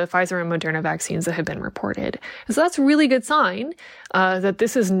vaccines, the Pfizer and Moderna vaccines that have been reported. And so that's a really good sign that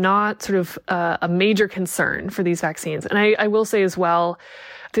this is not sort of a major concern for these vaccines. And I will say as well,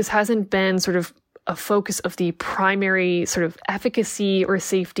 this hasn't been sort of a focus of the primary sort of efficacy or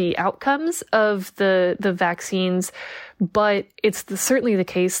safety outcomes of the vaccines, but it's certainly the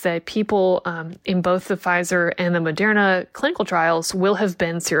case that people in both the Pfizer and the Moderna clinical trials will have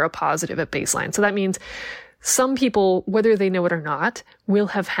been seropositive at baseline. So that means some people, whether they know it or not, will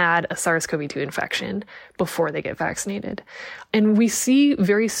have had a SARS-CoV-2 infection before they get vaccinated. And we see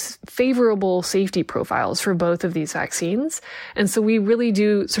very favorable safety profiles for both of these vaccines. And so we really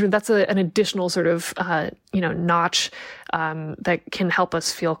do that's an additional notch that can help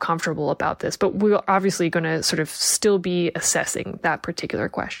us feel comfortable about this. But we're obviously going to sort of still be assessing that particular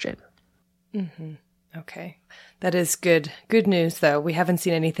question. Mm-hmm. Okay. That is good news, though. We haven't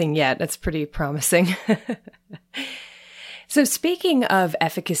seen anything yet. That's pretty promising. So speaking of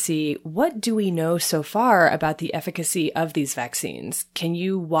efficacy, what do we know so far about the efficacy of these vaccines? Can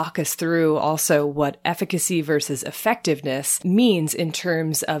you walk us through also what efficacy versus effectiveness means in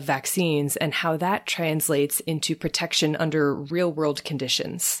terms of vaccines and how that translates into protection under real-world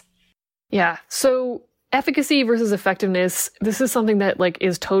conditions? Yeah. So efficacy versus effectiveness, this is something that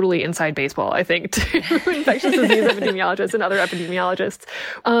is totally inside baseball, I think, to infectious disease epidemiologists and other epidemiologists.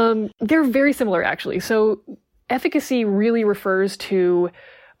 They're very similar, actually. So efficacy really refers to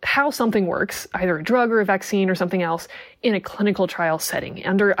how something works, either a drug or a vaccine or something else, in a clinical trial setting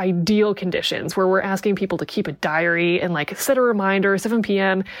under ideal conditions where we're asking people to keep a diary and set a reminder, 7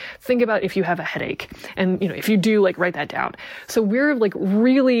 p.m., think about if you have a headache. And, if you do, write that down. So we're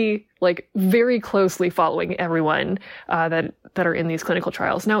really very closely following everyone that are in these clinical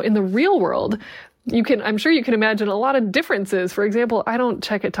trials. Now, in the real world, I'm sure you can imagine a lot of differences. For example, I don't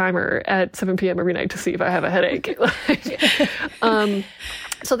check a timer at 7 p.m. every night to see if I have a headache.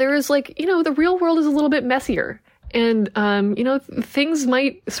 So there is the real world is a little bit messier. And, things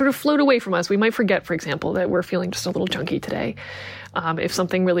might sort of float away from us. We might forget, for example, that we're feeling just a little junky today. If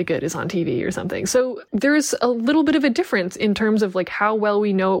something really good is on TV or something. So there's a little bit of a difference in terms of how well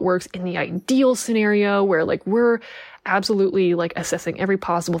we know it works in the ideal scenario where we're absolutely assessing every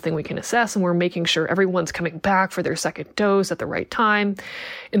possible thing we can assess, and we're making sure everyone's coming back for their second dose at the right time.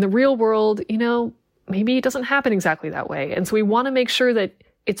 In the real world, maybe it doesn't happen exactly that way. And so we want to make sure that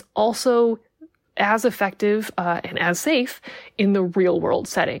it's also as effective and as safe in the real world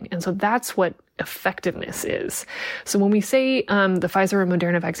setting. And so that's what effectiveness is. So when we say the Pfizer and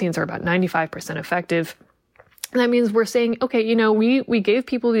Moderna vaccines are about 95% effective, that means we're saying, okay, we gave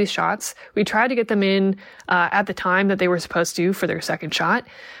people these shots. We tried to get them in at the time that they were supposed to for their second shot.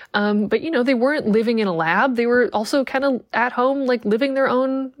 But, they weren't living in a lab. They were also kind of at home, living their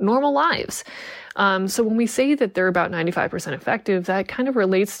own normal lives. So when we say that they're about 95% effective, that kind of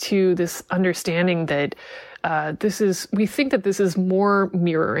relates to this understanding that we think that this is more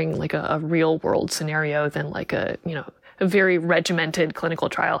mirroring a real world scenario than a very regimented clinical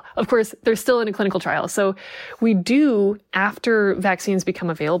trial. Of course, they're still in a clinical trial. So we do, after vaccines become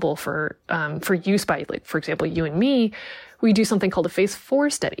available for use by, for example, you and me, we do something called a phase 4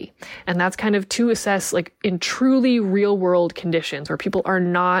 study. And that's kind of to assess, in truly real world conditions where people are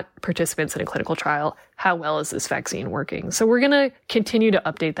not participants in a clinical trial, how well is this vaccine working? So we're going to continue to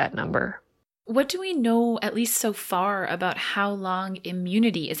update that number. What do we know, at least so far, about how long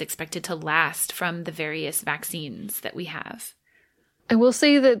immunity is expected to last from the various vaccines that we have? I will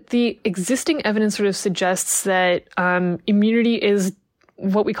say that the existing evidence sort of suggests that immunity is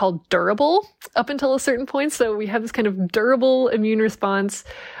what we call durable up until a certain point. So we have this kind of durable immune response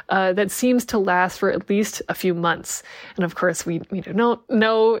that seems to last for at least a few months. And of course, we don't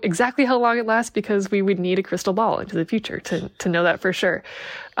know exactly how long it lasts because we would need a crystal ball into the future to know that for sure.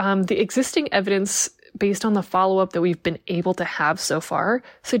 The existing evidence based on the follow-up that we've been able to have so far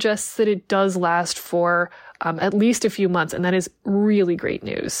suggests that it does last for at least a few months. And that is really great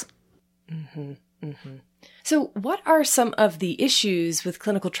news. Mm-hmm. Mm-hmm. So what are some of the issues with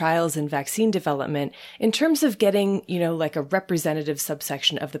clinical trials and vaccine development in terms of getting, a representative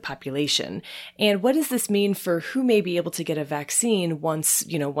subsection of the population? And what does this mean for who may be able to get a vaccine once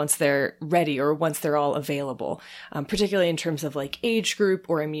they're ready or once they're all available, particularly in terms of age group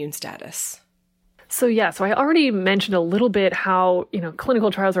or immune status? So I already mentioned a little bit how,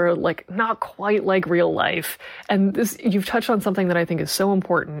 clinical trials are not quite like real life. And you've touched on something that I think is so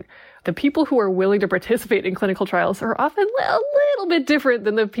important. The people who are willing to participate in clinical trials are often a little bit different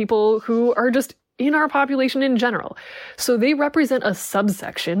than the people who are just in our population in general. So they represent a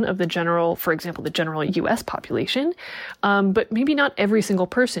subsection of the general, for example, the general US population, but maybe not every single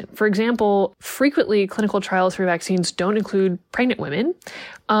person. For example, frequently clinical trials for vaccines don't include pregnant women,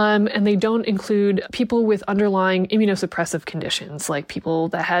 and they don't include people with underlying immunosuppressive conditions like people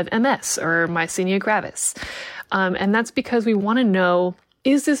that have MS or myasthenia gravis. And that's because we want to know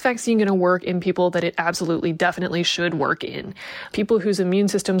is this vaccine going to work in people that it absolutely, definitely should work in? People whose immune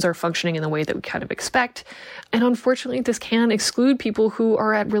systems are functioning in the way that we kind of expect. And unfortunately, this can exclude people who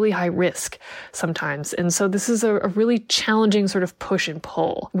are at really high risk sometimes. And so this is a really challenging sort of push and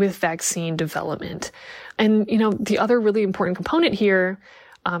pull with vaccine development. And, the other really important component here,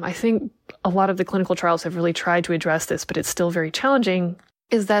 I think a lot of the clinical trials have really tried to address this, but it's still very challenging,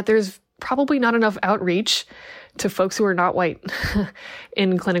 is that there's probably not enough outreach to folks who are not white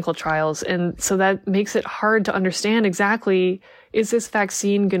in clinical trials. And so that makes it hard to understand exactly, is this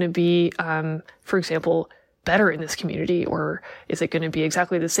vaccine going to be, for example, better in this community, or is it going to be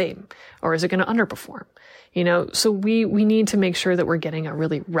exactly the same, or is it going to underperform? So we need to make sure that we're getting a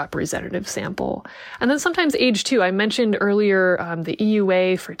really representative sample. And then sometimes age too. I mentioned earlier, the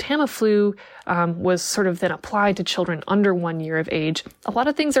EUA for Tamiflu, was sort of then applied to children under 1 year of age. A lot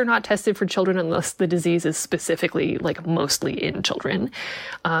of things are not tested for children unless the disease is specifically mostly in children.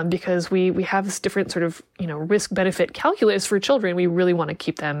 Because we have this different sort of, risk benefit calculus for children. We really want to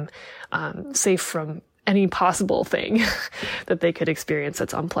keep them, safe from any possible thing that they could experience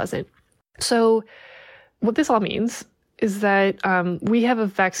that's unpleasant. So what this all means is that we have a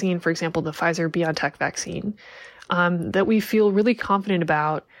vaccine, for example, the Pfizer-BioNTech vaccine, that we feel really confident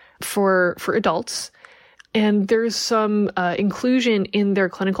about for adults. And there's some inclusion in their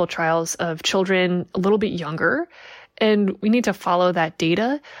clinical trials of children a little bit younger. And we need to follow that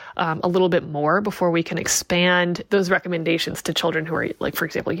data a little bit more before we can expand those recommendations to children who are, for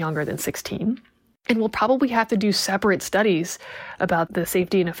example, younger than 16. And we'll probably have to do separate studies about the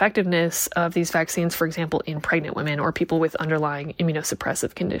safety and effectiveness of these vaccines, for example, in pregnant women or people with underlying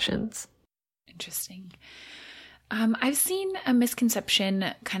immunosuppressive conditions. Interesting. I've seen a misconception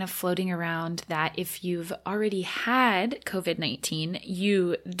kind of floating around that if you've already had COVID-19,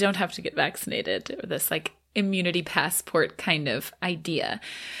 you don't have to get vaccinated, or this immunity passport kind of idea.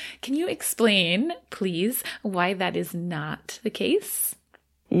 Can you explain, please, why that is not the case?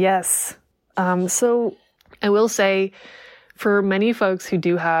 Yes. So I will say, for many folks who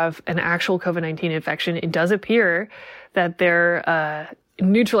do have an actual COVID-19 infection, it does appear that their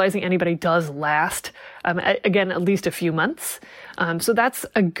neutralizing antibody does last, again, at least a few months. So that's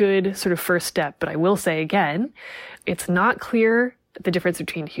a good sort of first step. But I will say again, it's not clear the difference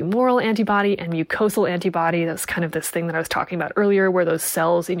between humoral antibody and mucosal antibody. That's kind of this thing that I was talking about earlier, where those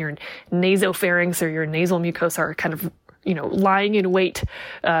cells in your nasopharynx or your nasal mucosa are kind of lying in wait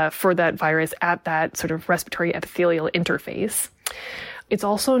for that virus at that sort of respiratory epithelial interface. It's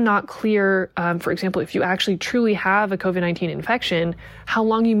also not clear, for example, if you actually truly have a COVID-19 infection, how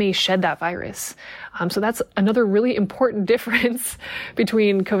long you may shed that virus. So that's another really important difference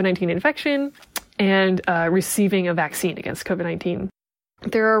between COVID-19 infection and receiving a vaccine against COVID-19.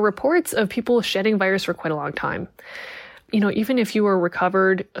 There are reports of people shedding virus for quite a long time. Even if you are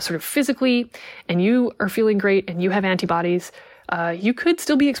recovered sort of physically and you are feeling great and you have antibodies, you could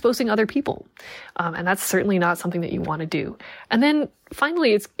still be exposing other people. And that's certainly not something that you want to do. And then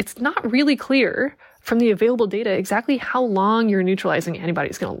finally, it's not really clear from the available data exactly how long your neutralizing antibody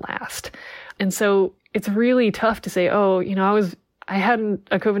is going to last. And so it's really tough to say, I had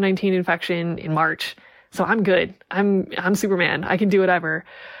a COVID-19 infection in March, so I'm good. I'm Superman. I can do whatever.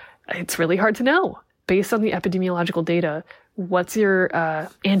 It's really hard to know. Based on the epidemiological data, what's your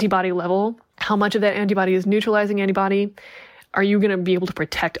antibody level? How much of that antibody is neutralizing antibody? Are you going to be able to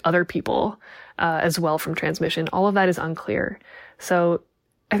protect other people as well from transmission? All of that is unclear. So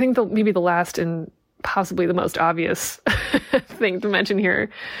I think maybe the last and possibly the most obvious thing to mention here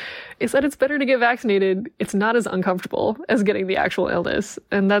is that it's better to get vaccinated. It's not as uncomfortable as getting the actual illness.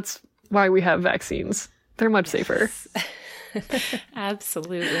 And that's why we have vaccines. They're much safer.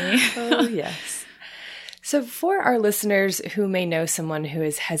 Absolutely. Oh, yes. So for our listeners who may know someone who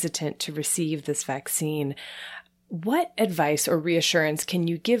is hesitant to receive this vaccine, what advice or reassurance can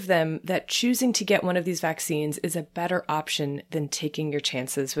you give them that choosing to get one of these vaccines is a better option than taking your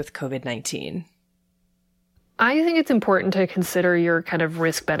chances with COVID-19? I think it's important to consider your kind of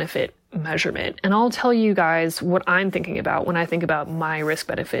risk-benefit measurement. And I'll tell you guys what I'm thinking about when I think about my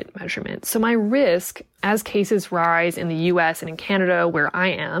risk-benefit measurement. So my risk, as cases rise in the US and in Canada, where I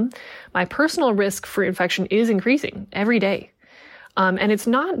am, my personal risk for infection is increasing every day. And it's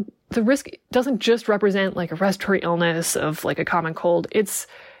not, the risk doesn't just represent a respiratory illness of a common cold. It's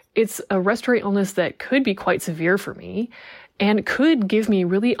a respiratory illness that could be quite severe for me and could give me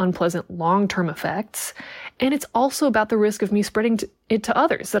really unpleasant long-term effects. And it's also about the risk of me spreading it to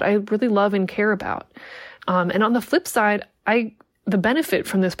others that I really love and care about. And on the flip side, the benefit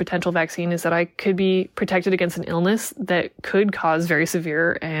from this potential vaccine is that I could be protected against an illness that could cause very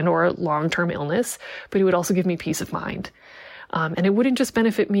severe and or long-term illness, but it would also give me peace of mind. And it wouldn't just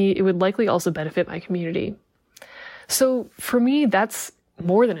benefit me, it would likely also benefit my community. So for me, that's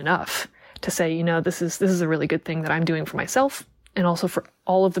more than enough to say, you know, this is a really good thing that I'm doing for myself and also for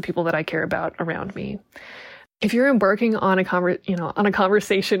all of the people that I care about around me. If you're embarking on a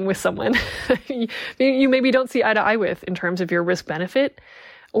conversation with someone you maybe don't see eye to eye with in terms of your risk benefit,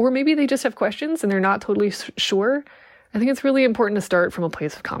 or maybe they just have questions and they're not totally sure, I think it's really important to start from a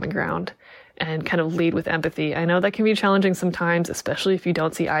place of common ground and kind of lead with empathy. I know that can be challenging sometimes, especially if you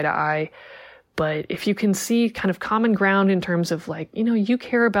don't see eye to eye. But if you can see kind of common ground in terms of like, you know, you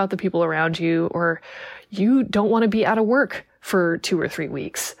care about the people around you, or you don't want to be out of work for 2 or 3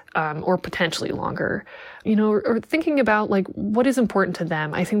 weeks, or potentially longer, you know, or thinking about like what is important to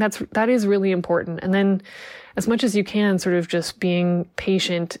them. I think that is really important. And then as much as you can, sort of just being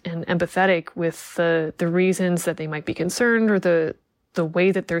patient and empathetic with the reasons that they might be concerned, or the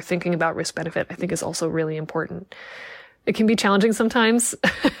way that they're thinking about risk benefit, I think is also really important. It can be challenging sometimes.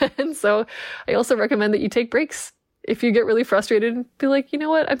 And so I also recommend that you take breaks. If you get really frustrated, be like, you know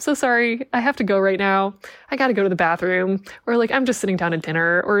what? I'm so sorry. I have to go right now. I got to go to the bathroom. Or like, I'm just sitting down at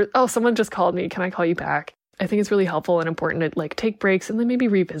dinner. Or, oh, someone just called me. Can I call you back? I think it's really helpful and important to like take breaks and then maybe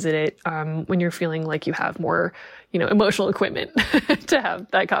revisit it when you're feeling like you have more, you know, emotional equipment to have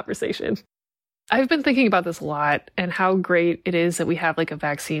that conversation. I've been thinking about this a lot and how great it is that we have like a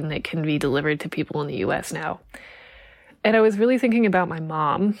vaccine that can be delivered to people in the US now. And I was really thinking about my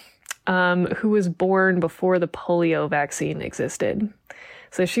mom, who was born before the polio vaccine existed.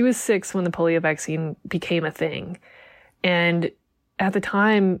 So she was 6 when the polio vaccine became a thing. And at the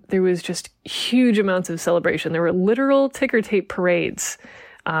time, there was just huge amounts of celebration. There were literal ticker tape parades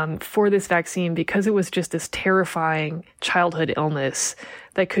for this vaccine because it was just this terrifying childhood illness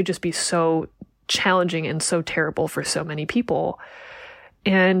that could just be so challenging and so terrible for so many people.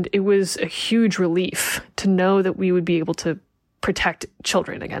 And it was a huge relief to know that we would be able to protect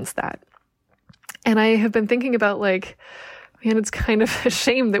children against that. And I have been thinking about like, man, it's kind of a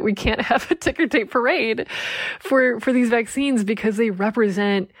shame that we can't have a ticker tape parade for these vaccines because they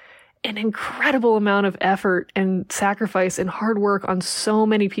represent an incredible amount of effort and sacrifice and hard work on so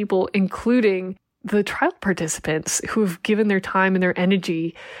many people, including the trial participants who have given their time and their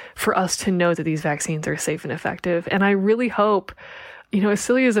energy for us to know that these vaccines are safe and effective. And I really hope, you know, as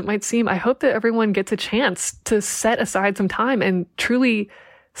silly as it might seem, I hope that everyone gets a chance to set aside some time and truly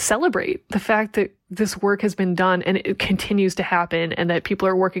celebrate the fact that this work has been done and it continues to happen and that people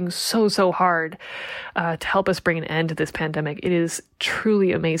are working so hard to help us bring an end to this pandemic. It is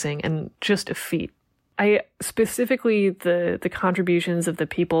truly amazing and just a feat. I specifically, the contributions of the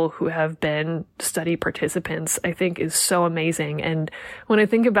people who have been study participants, I think is so amazing. And when I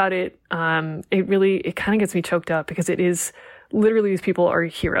think about it, it kind of gets me choked up because it is literally, these people are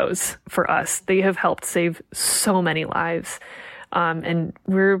heroes for us. They have helped save so many lives. And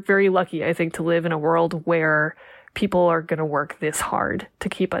we're very lucky, I think, to live in a world where people are going to work this hard to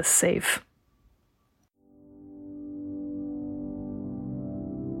keep us safe.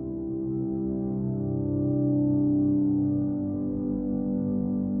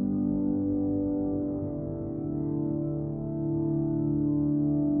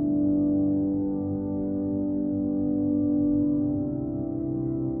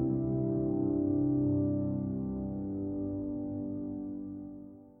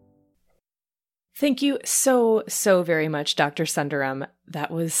 Thank you so very much, Dr. Sundaram. That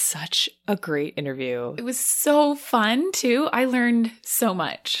was such a great interview. It was so fun, too. I learned so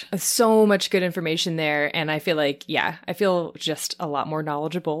much. So much good information there. And I feel like, I feel just a lot more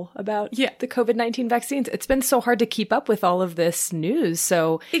knowledgeable about the COVID-19 vaccines. It's been so hard to keep up with all of this news.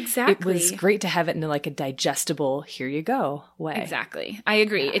 So exactly, it was great to have it in like a digestible, here you go way. Exactly. I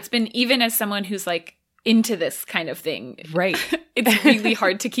agree. Yeah. It's been, even as someone who's like into this kind of thing. Right. It's really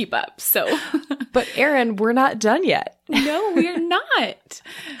hard to keep up. So, but Erin, we're not done yet. No, we're not.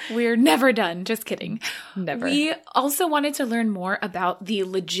 We're never done. Just kidding. Never. We also wanted to learn more about the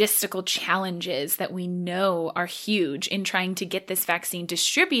logistical challenges that we know are huge in trying to get this vaccine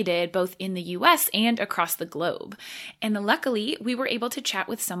distributed both in the US and across the globe. And luckily, we were able to chat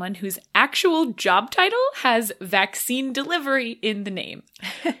with someone whose actual job title has vaccine delivery in the name,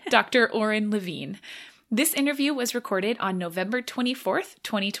 Dr. Oren Levine. This interview was recorded on November 24th,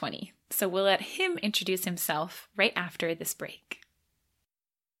 2020. So we'll let him introduce himself right after this break.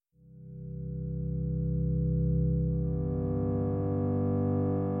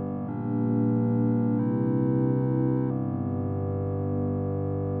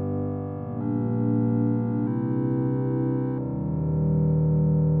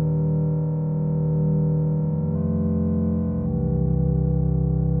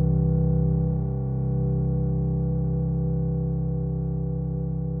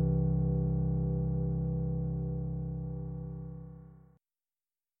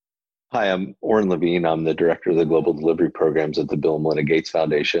 Hi, I'm Orrin Levine. I'm the director of the Global Delivery Programs at the Bill and Melinda Gates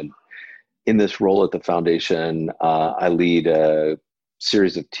Foundation. In this role at the foundation, I lead a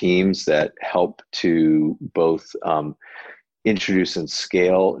series of teams that help to both introduce and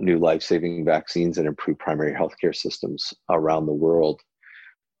scale new life-saving vaccines and improve primary healthcare systems around the world.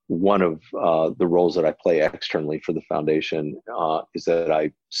 One of the roles that I play externally for the foundation is that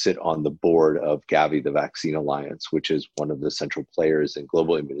I sit on the board of Gavi, the Vaccine Alliance, which is one of the central players in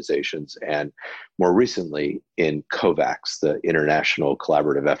global immunizations, and more recently in COVAX, the international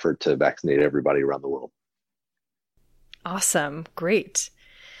collaborative effort to vaccinate everybody around the world. Awesome. Great.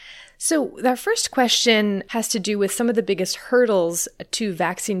 So our first question has to do with some of the biggest hurdles to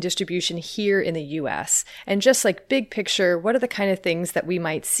vaccine distribution here in the U.S. And just like big picture, what are the kind of things that we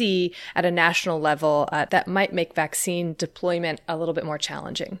might see at a national level that might make vaccine deployment a little bit more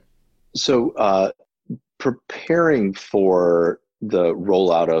challenging? So preparing for the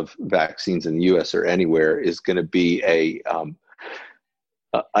rollout of vaccines in the U.S. or anywhere is going to be an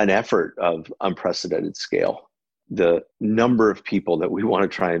effort of unprecedented scale. The number of people that we want to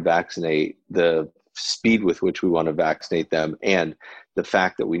try and vaccinate, the speed with which we want to vaccinate them, and the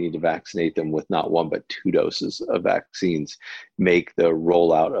fact that we need to vaccinate them with not one but two doses of vaccines make the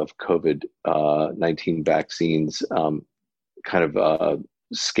rollout of COVID-19 vaccines kind of a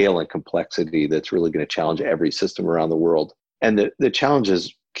scale and complexity that's really going to challenge every system around the world. And the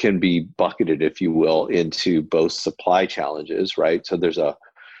challenges can be bucketed, if you will, into both supply challenges, right? So there's a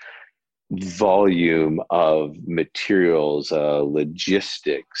volume of materials,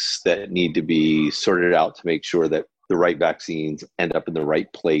 logistics that need to be sorted out to make sure that the right vaccines end up in the right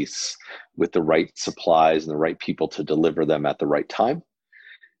place with the right supplies and the right people to deliver them at the right time,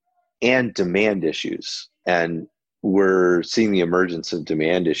 and demand issues. And we're seeing the emergence of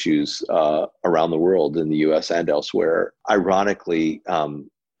demand issues around the world in the US and elsewhere. Ironically,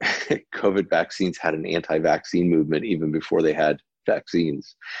 COVID vaccines had an anti-vaccine movement even before they had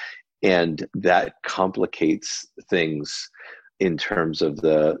vaccines. And that complicates things in terms of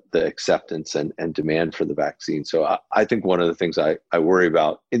the acceptance and demand for the vaccine. So I think one of the things I worry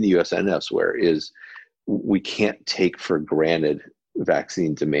about in the US and elsewhere is we can't take for granted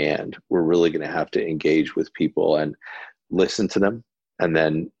vaccine demand. We're really going to have to engage with people and listen to them and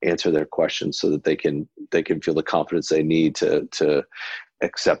then answer their questions so that they can feel the confidence they need to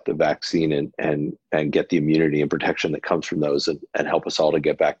accept the vaccine and get the immunity and protection that comes from those and help us all to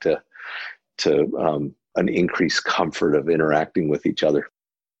get back to an increased comfort of interacting with each other.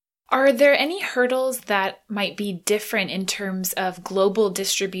 Are there any hurdles that might be different in terms of global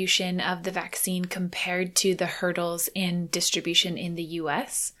distribution of the vaccine compared to the hurdles in distribution in the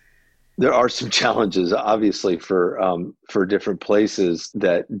U.S.? There are some challenges, obviously, for different places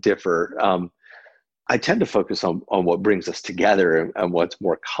that differ. I tend to focus on what brings us together and what's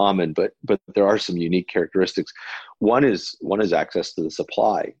more common, but there are some unique characteristics. One is access to the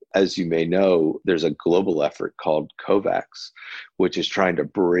supply. As you may know, there's a global effort called COVAX, which is trying to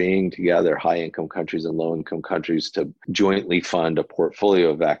bring together high-income countries and low-income countries to jointly fund a portfolio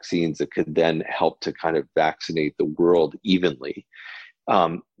of vaccines that could then help to kind of vaccinate the world evenly.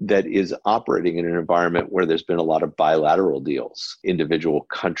 That is operating in an environment where there's been a lot of bilateral deals, individual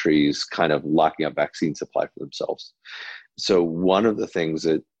countries kind of locking up vaccine supply for themselves. So one of the things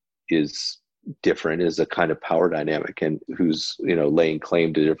that is different is a kind of power dynamic and who's laying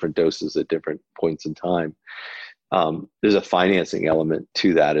claim to different doses at different points in time. There's a financing element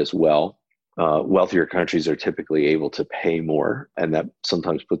to that as well. Wealthier countries are typically able to pay more, and that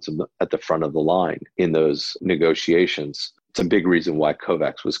sometimes puts them at the front of the line in those negotiations. It's a big reason why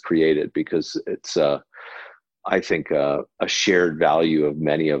COVAX was created, because it's, I think, a shared value of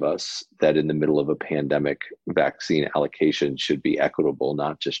many of us that in the middle of a pandemic, vaccine allocation should be equitable,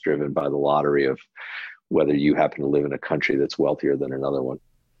 not just driven by the lottery of whether you happen to live in a country that's wealthier than another one.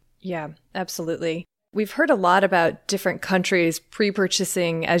 Yeah, absolutely. We've heard a lot about different countries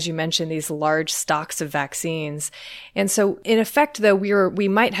pre-purchasing, as you mentioned, these large stocks of vaccines. And so in effect, though, we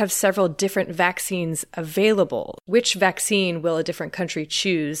might have several different vaccines available. Which vaccine will a different country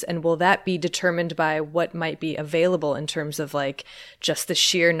choose? And will that be determined by what might be available in terms of like just the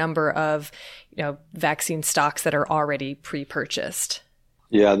sheer number of, vaccine stocks that are already pre-purchased?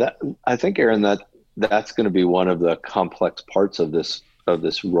 Yeah, I think, Erin, that's going to be one of the complex parts of this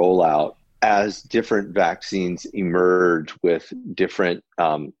rollout. As different vaccines emerge with different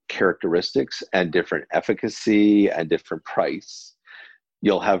characteristics and different efficacy and different price,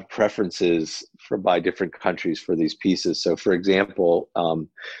 you'll have preferences by different countries for these pieces. So, for example,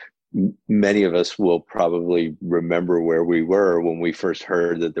 many of us will probably remember where we were when we first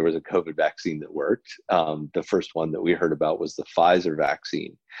heard that there was a COVID vaccine that worked. The first one that we heard about was the Pfizer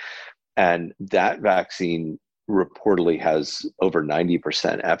vaccine. And that vaccine reportedly has over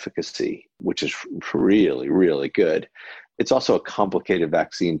 90% efficacy, which is really, really good. It's also a complicated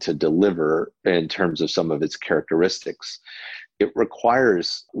vaccine to deliver in terms of some of its characteristics. It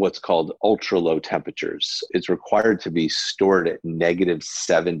requires what's called ultra low temperatures. It's required to be stored at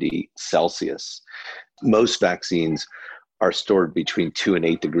 -70 Celsius. Most vaccines are stored between 2 and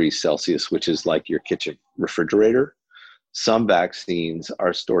 8 degrees Celsius, which is like your kitchen refrigerator. Some vaccines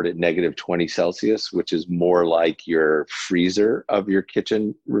are stored at -20 Celsius, which is more like your freezer of your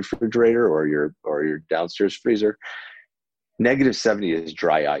kitchen refrigerator or your downstairs freezer. -70 is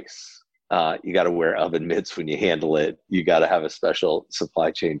dry ice. You got to wear oven mitts when you handle it. You got to have a special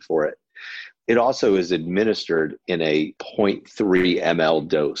supply chain for it. It also is administered in a 0.3 ml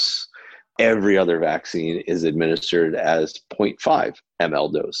dose. Every other vaccine is administered as 0.5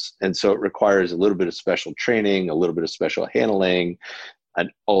 ml dose. And so it requires a little bit of special training, a little bit of special handling, an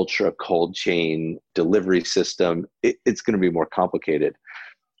ultra cold chain delivery system. It's going to be more complicated.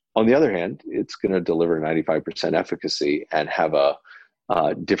 On the other hand, it's going to deliver 95% efficacy and have a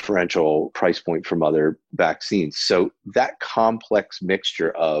differential price point from other vaccines. So that complex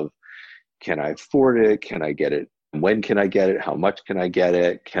mixture of, can I afford it? Can I get it? When can I get it? How much can I get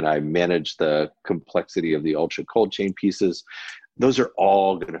it? Can I manage the complexity of the ultra cold chain pieces? Those are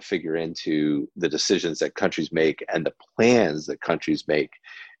all going to figure into the decisions that countries make and the plans that countries make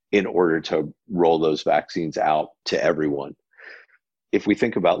in order to roll those vaccines out to everyone. If we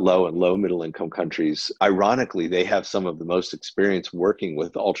think about low and low middle income countries, ironically, they have some of the most experience working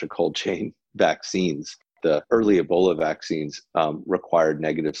with ultra cold chain vaccines. The early Ebola vaccines required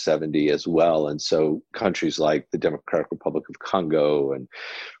 -70 as well. And so countries like the Democratic Republic of Congo and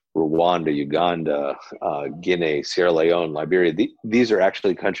Rwanda, Uganda, Guinea, Sierra Leone, Liberia, these are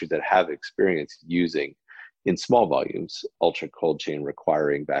actually countries that have experience using, in small volumes, ultra cold chain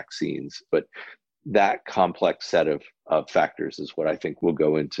requiring vaccines. But that complex set of factors is what I think will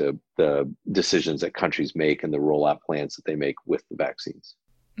go into the decisions that countries make and the rollout plans that they make with the vaccines.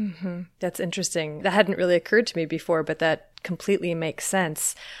 Mm-hmm. That's interesting. That hadn't really occurred to me before, but that completely makes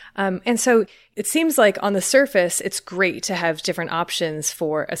sense. And so it seems like on the surface, it's great to have different options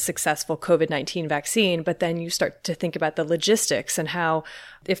for a successful COVID-19 vaccine, but then you start to think about the logistics and how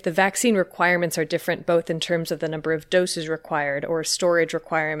if the vaccine requirements are different, both in terms of the number of doses required or storage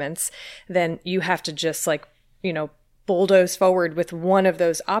requirements, then you have to just bulldoze forward with one of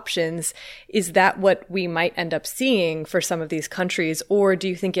those options. Is that what we might end up seeing for some of these countries? Or do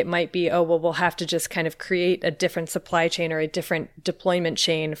you think it might be, we'll have to just kind of create a different supply chain or a different deployment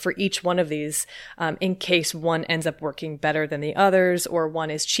chain for each one of these in case one ends up working better than the others, or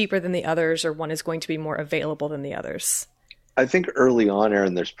one is cheaper than the others, or one is going to be more available than the others? I think early on,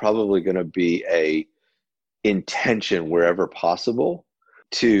 Aaron, there's probably going to be a intention wherever possible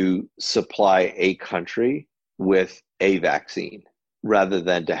to supply a country with a vaccine rather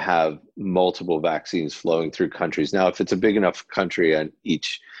than to have multiple vaccines flowing through countries. Now, if it's a big enough country and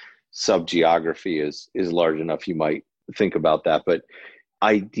each sub-geography is large enough, you might think about that. But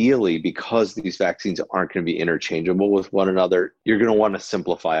ideally, because these vaccines aren't going to be interchangeable with one another, you're going to want to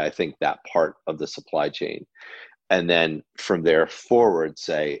simplify, I think, that part of the supply chain. And then from there forward,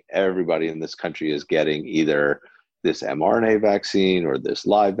 say everybody in this country is getting either this mRNA vaccine or this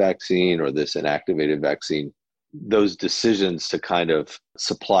live vaccine or this inactivated vaccine. Those decisions to kind of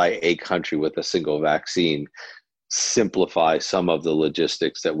supply a country with a single vaccine simplify some of the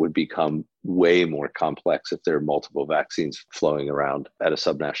logistics that would become way more complex if there are multiple vaccines flowing around at a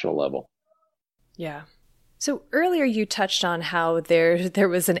subnational level. Yeah. So earlier you touched on how there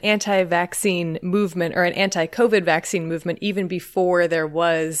was an anti-vaccine movement or an anti-COVID vaccine movement even before there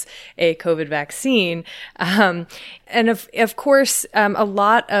was a COVID vaccine. And of course, a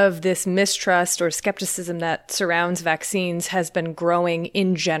lot of this mistrust or skepticism that surrounds vaccines has been growing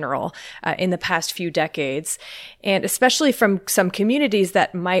in general in the past few decades, and especially from some communities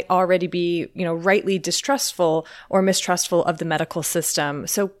that might already be, rightly distrustful or mistrustful of the medical system.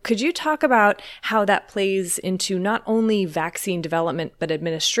 So could you talk about how that plays into not only vaccine development, but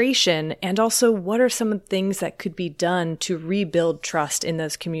administration, and also what are some of the things that could be done to rebuild trust in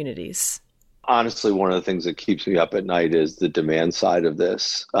those communities? Honestly, one of the things that keeps me up at night is the demand side of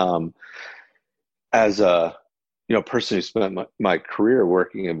this. As a person who spent my career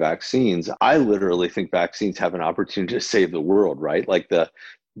working in vaccines, I literally think vaccines have an opportunity to save the world, right? Like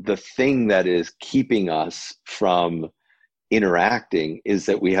the thing that is keeping us from interacting is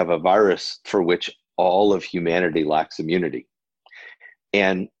that we have a virus for which all of humanity lacks immunity.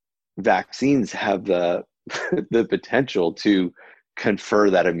 And vaccines have the potential to confer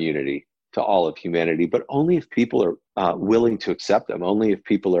that immunity to all of humanity, but only if people are willing to accept them, only if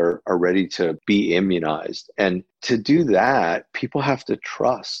people are ready to be immunized. And to do that, people have to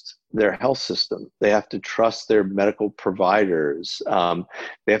trust their health system. They have to trust their medical providers.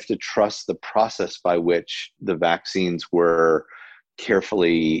 They have to trust the process by which the vaccines were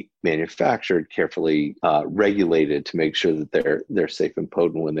carefully manufactured, carefully regulated to make sure that they're safe and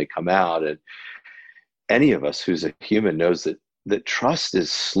potent when they come out. And any of us who's a human knows that trust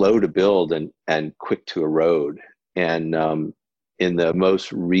is slow to build and quick to erode. And in the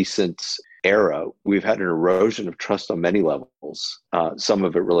most recent era, we've had an erosion of trust on many levels, some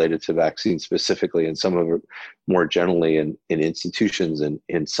of it related to vaccines specifically, and some of it more generally in institutions and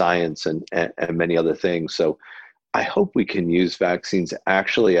in science and many other things. So I hope we can use vaccines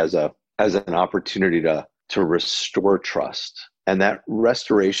actually as an opportunity to restore trust. And that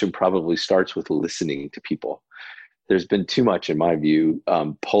restoration probably starts with listening to people. There's been too much, in my view,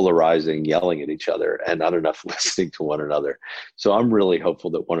 polarizing, yelling at each other, and not enough listening to one another. So I'm really hopeful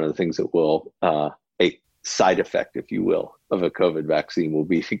that one of the things that will, a side effect, if you will, of a COVID vaccine will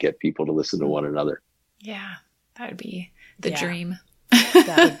be to get people to listen to one another. Yeah, that would be the dream.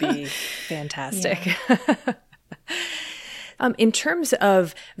 That would be fantastic. Yeah. In terms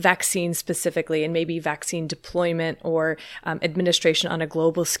of vaccines specifically, and maybe vaccine deployment or administration on a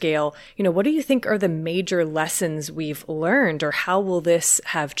global scale, what do you think are the major lessons we've learned, or how will this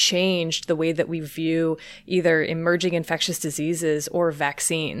have changed the way that we view either emerging infectious diseases or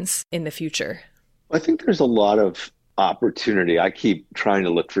vaccines in the future? I think there's a lot of opportunity. I keep trying to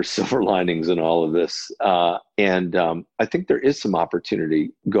look for silver linings in all of this. And I think there is some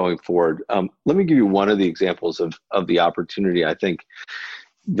opportunity going forward. Let me give you one of the examples of the opportunity I think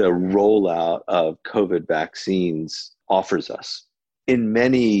the rollout of COVID vaccines offers us. In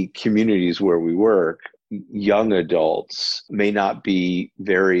many communities where we work, young adults may not be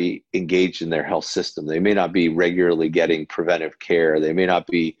very engaged in their health system. They may not be regularly getting preventive care. They may not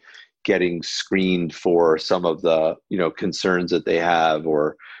be getting screened for some of the concerns that they have,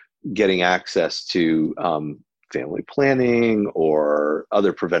 or getting access to family planning or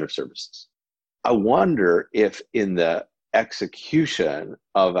other preventive services. I wonder if in the execution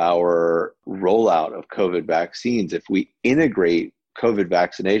of our rollout of COVID vaccines, if we integrate COVID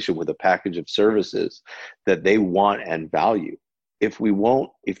vaccination with a package of services that they want and value, if we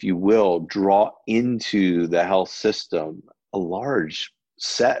won't, if you will, draw into the health system a large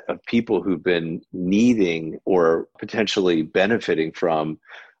set of people who've been needing or potentially benefiting from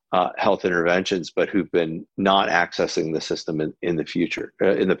health interventions, but who've been not accessing the system in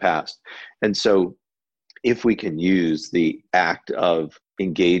the past. And so if we can use the act of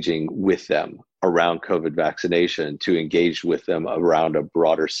engaging with them around COVID vaccination to engage with them around a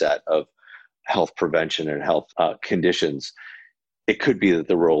broader set of health prevention and health conditions, it could be that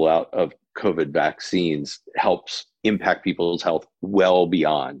the rollout of COVID vaccines helps impact people's health well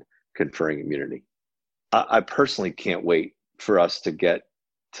beyond conferring immunity. I personally can't wait for us to get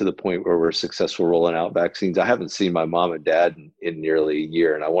to the point where we're successful rolling out vaccines. I haven't seen my mom and dad in nearly a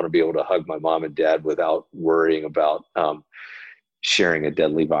year, and I want to be able to hug my mom and dad without worrying about sharing a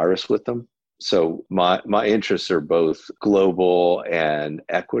deadly virus with them. So my interests are both global and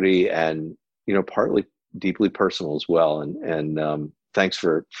equity, and partly deeply personal as well. And thanks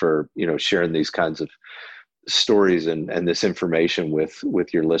for sharing these kinds of stories and this information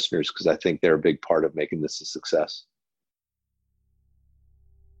with your listeners, because I think they're a big part of making this a success.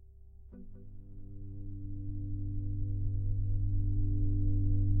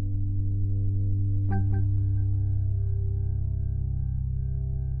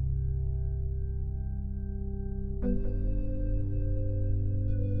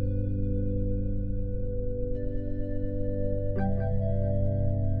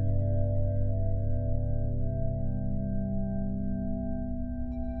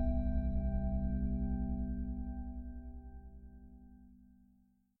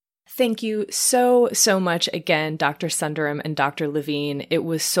 Thank you so much again, Dr. Sundaram and Dr. Levine. It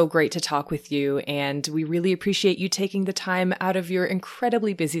was so great to talk with you, and we really appreciate you taking the time out of your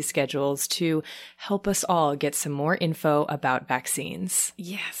incredibly busy schedules to help us all get some more info about vaccines.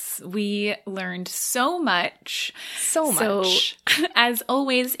 Yes, we learned so much. So much. So, as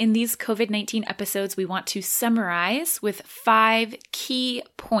always, in these COVID-19 episodes, we want to summarize with 5 key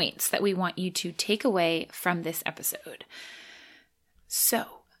points that we want you to take away from this episode. So,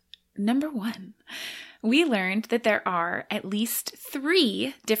 Number 1, we learned that there are at least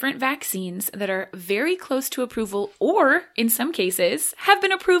 3 different vaccines that are very close to approval, or in some cases have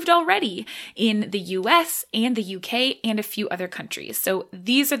been approved already in the US and the UK and a few other countries. So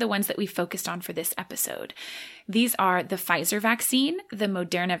these are the ones that we focused on for this episode. These are the Pfizer vaccine, the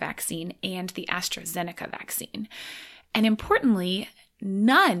Moderna vaccine, and the AstraZeneca vaccine. And importantly,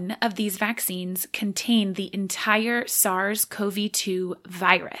 none of these vaccines contain the entire SARS-CoV-2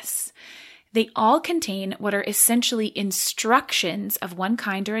 virus. They all contain what are essentially instructions of one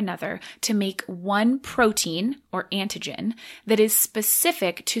kind or another to make one protein or antigen that is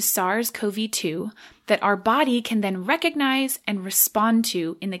specific to SARS-CoV-2 that our body can then recognize and respond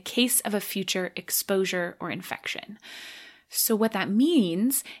to in the case of a future exposure or infection. So what that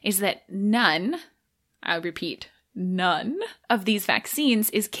means is that none, I repeat, none of these vaccines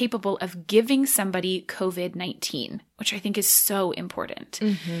is capable of giving somebody COVID-19, which I think is so important.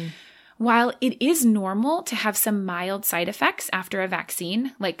 Mm-hmm. While it is normal to have some mild side effects after a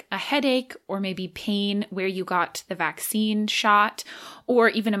vaccine, like a headache or maybe pain where you got the vaccine shot, or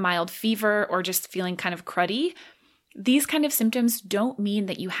even a mild fever or just feeling kind of cruddy, these kind of symptoms don't mean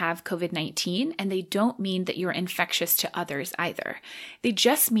that you have COVID-19, and they don't mean that you're infectious to others either. They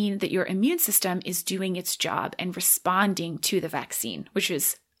just mean that your immune system is doing its job and responding to the vaccine, which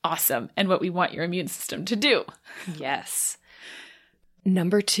is awesome and what we want your immune system to do. Yes.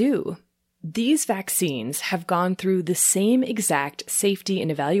 Number 2. These vaccines have gone through the same exact safety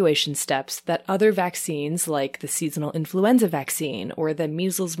and evaluation steps that other vaccines like the seasonal influenza vaccine or the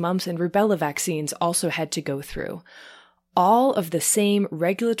measles, mumps, and rubella vaccines also had to go through. All of the same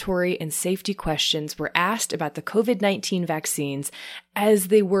regulatory and safety questions were asked about the COVID-19 vaccines as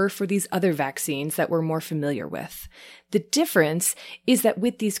they were for these other vaccines that we're more familiar with. The difference is that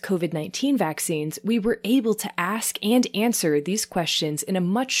with these COVID-19 vaccines, we were able to ask and answer these questions in a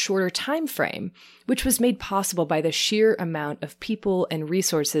much shorter time frame, which was made possible by the sheer amount of people and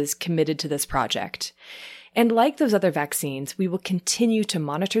resources committed to this project. And like those other vaccines, we will continue to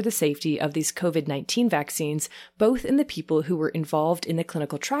monitor the safety of these COVID-19 vaccines, both in the people who were involved in the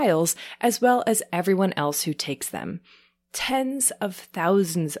clinical trials, as well as everyone else who takes them. Tens of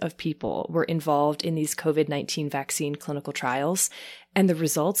thousands of people were involved in these COVID-19 vaccine clinical trials, and the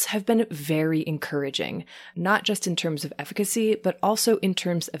results have been very encouraging, not just in terms of efficacy, but also in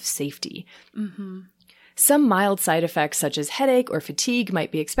terms of safety. Mm-hmm. Some mild side effects such as headache or fatigue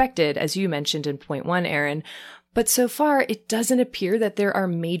might be expected, as you mentioned in point 1, Erin, but so far it doesn't appear that there are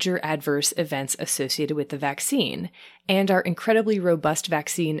major adverse events associated with the vaccine. And our incredibly robust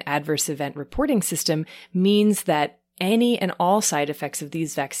vaccine adverse event reporting system means that any and all side effects of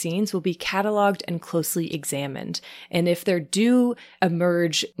these vaccines will be cataloged and closely examined. And if there do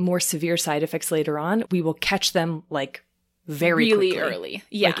emerge more severe side effects later on, we will catch them very really quickly. Early.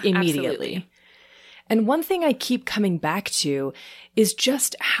 Yeah, immediately. Absolutely. And one thing I keep coming back to is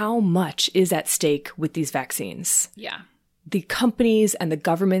just how much is at stake with these vaccines. Yeah. The companies and the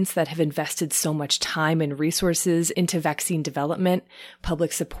governments that have invested so much time and resources into vaccine development,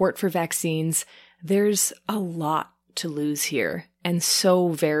 public support for vaccines, there's a lot to lose here and so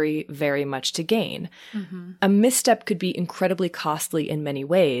very, very much to gain. Mm-hmm. A misstep could be incredibly costly in many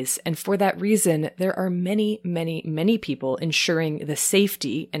ways, and for that reason, there are many, many, many people ensuring the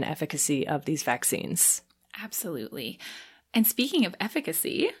safety and efficacy of these vaccines. Absolutely. And speaking of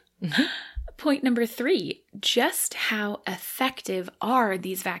efficacy, point number 3, just how effective are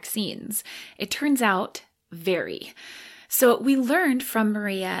these vaccines? It turns out very. So we learned from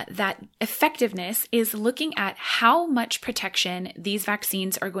Maria that effectiveness is looking at how much protection these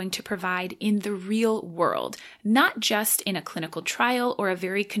vaccines are going to provide in the real world, not just in a clinical trial or a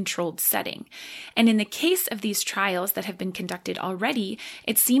very controlled setting. And in the case of these trials that have been conducted already,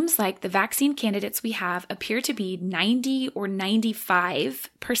 it seems like the vaccine candidates we have appear to be 90 or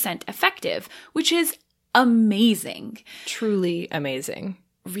 95% effective, which is amazing. Truly amazing.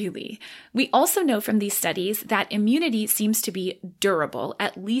 Really. We also know from these studies that immunity seems to be durable,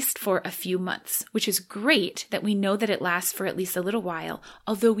 at least for a few months, which is great that we know that it lasts for at least a little while,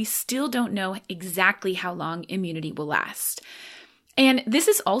 although we still don't know exactly how long immunity will last. And this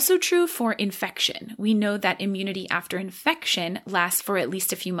is also true for infection. We know that immunity after infection lasts for at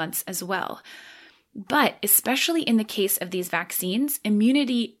least a few months as well. But especially in the case of these vaccines,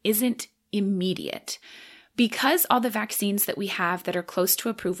 immunity isn't immediate. Because all the vaccines that we have that are close to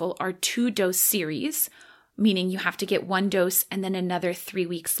approval are 2-dose series, meaning you have to get 1 dose and then another 3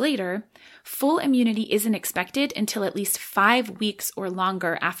 weeks later, full immunity isn't expected until at least 5 weeks or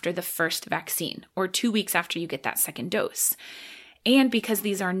longer after the first vaccine, or 2 weeks after you get that second dose. And because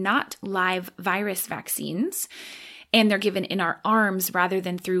these are not live virus vaccines, and they're given in our arms rather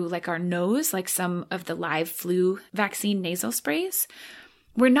than through like our nose, like some of the live flu vaccine nasal sprays,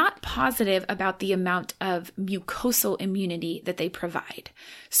 we're not positive about the amount of mucosal immunity that they provide.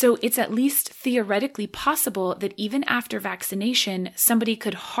 So it's at least theoretically possible that even after vaccination, somebody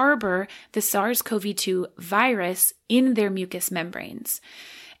could harbor the SARS-CoV-2 virus in their mucous membranes.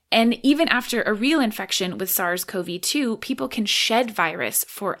 And even after a real infection with SARS-CoV-2, people can shed virus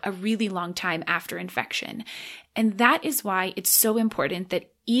for a really long time after infection. And that is why it's so important that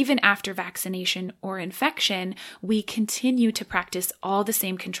even after vaccination or infection, we continue to practice all the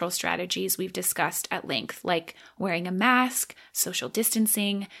same control strategies we've discussed at length, like wearing a mask, social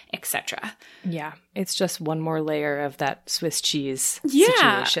distancing, etc. Yeah, it's just one more layer of that Swiss cheese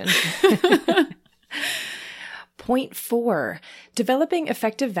situation. Point 4, developing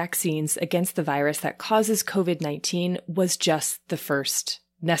effective vaccines against the virus that causes COVID-19 was just the first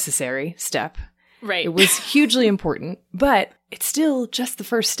necessary step. Right. It was hugely important, but it's still just the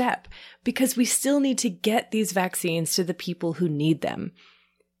first step because we still need to get these vaccines to the people who need them.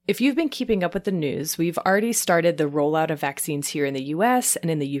 If you've been keeping up with the news, we've already started the rollout of vaccines here in the US and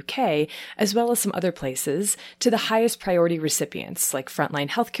in the UK, as well as some other places, to the highest priority recipients, like frontline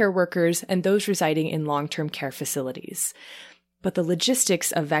healthcare workers and those residing in long-term care facilities. But the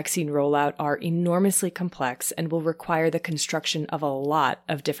logistics of vaccine rollout are enormously complex and will require the construction of a lot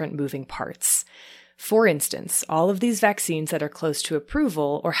of different moving parts. For instance, all of these vaccines that are close to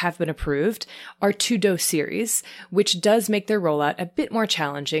approval or have been approved are 2-dose series, which does make their rollout a bit more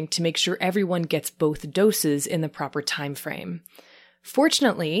challenging to make sure everyone gets both doses in the proper time frame.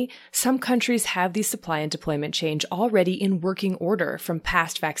 Fortunately, some countries have the supply and deployment change already in working order from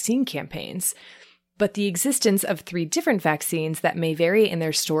past vaccine campaigns. But the existence of 3 different vaccines that may vary in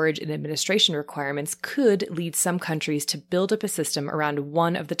their storage and administration requirements could lead some countries to build up a system around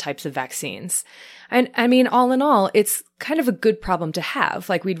one of the types of vaccines. And I mean, all in all, it's kind of a good problem to have.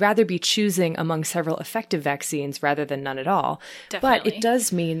 Like, we'd rather be choosing among several effective vaccines rather than none at all. Definitely. But it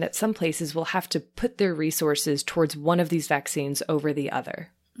does mean that some places will have to put their resources towards one of these vaccines over the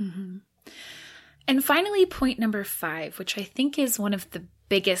other. Mm-hmm. And finally, point number 5, which I think is one of the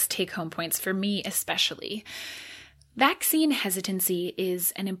biggest take-home points for me especially. Vaccine hesitancy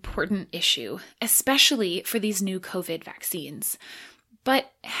is an important issue, especially for these new COVID vaccines.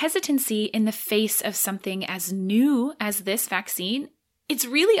 But hesitancy in the face of something as new as this vaccine, it's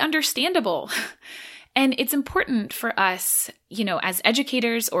really understandable. And it's important for us, as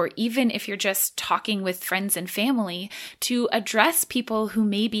educators, or even if you're just talking with friends and family, to address people who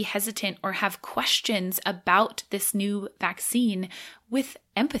may be hesitant or have questions about this new vaccine with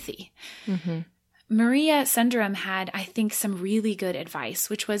empathy. Mm-hmm. Maria Sundaram had, I think, some really good advice,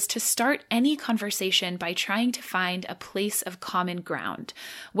 which was to start any conversation by trying to find a place of common ground,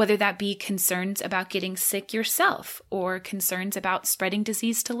 whether that be concerns about getting sick yourself or concerns about spreading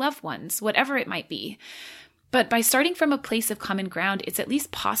disease to loved ones, whatever it might be. But by starting from a place of common ground, it's at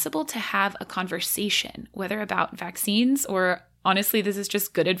least possible to have a conversation, whether about vaccines or, honestly, this is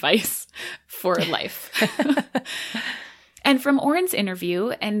just good advice for life. And from Oren's interview,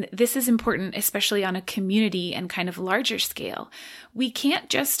 and this is important especially on a community and kind of larger scale, we can't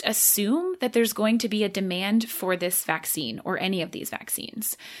just assume that there's going to be a demand for this vaccine or any of these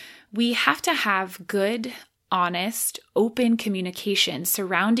vaccines. We have to have good, honest, open communication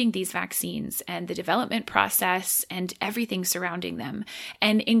surrounding these vaccines and the development process and everything surrounding them,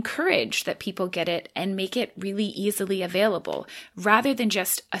 and encourage that people get it and make it really easily available, rather than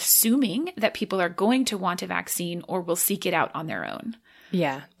just assuming that people are going to want a vaccine or will seek it out on their own.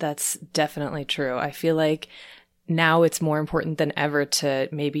 Yeah, that's definitely true. I feel like now it's more important than ever to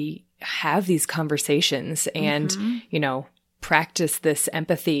maybe have these conversations and, practice this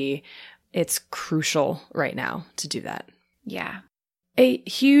empathy. It's crucial right now to do that. Yeah. A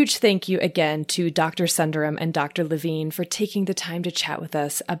huge thank you again to Dr. Sundaram and Dr. Levine for taking the time to chat with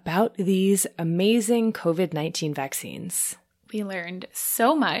us about these amazing COVID-19 vaccines. We learned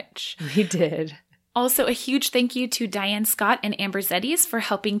so much. We did. Also, a huge thank you to Diane Scott and Amber Zeddies for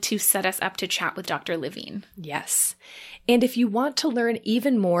helping to set us up to chat with Dr. Levine. Yes. And if you want to learn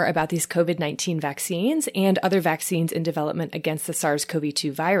even more about these COVID-19 vaccines and other vaccines in development against the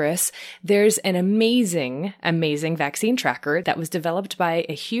SARS-CoV-2 virus, there's an amazing vaccine tracker that was developed by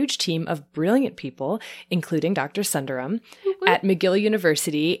a huge team of brilliant people, including Dr. Sundaram, at McGill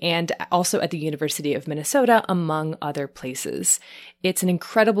University and also at the University of Minnesota, among other places. It's an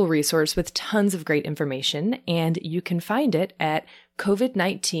incredible resource with tons of great information, and you can find it at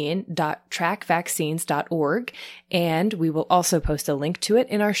covid19.trackvaccines.org, and we will also post a link to it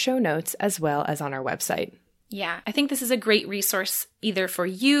in our show notes as well as on our website. Yeah, I think this is a great resource either for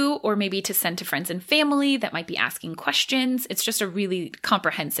you or maybe to send to friends and family that might be asking questions. It's just a really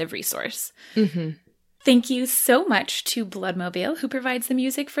comprehensive resource. Mm-hmm. Thank you so much to Bloodmobile, who provides the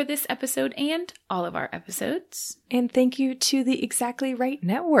music for this episode and all of our episodes. And thank you to the Exactly Right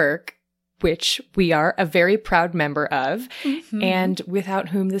Network, which we are a very proud member of, and without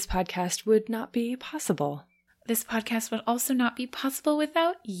whom this podcast would not be possible. This podcast would also not be possible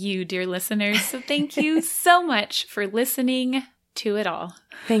without you, dear listeners. So thank you so much for listening to it all.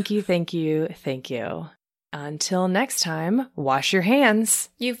 Thank you, thank you, thank you. Until next time, wash your hands.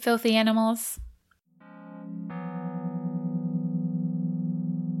 You filthy animals.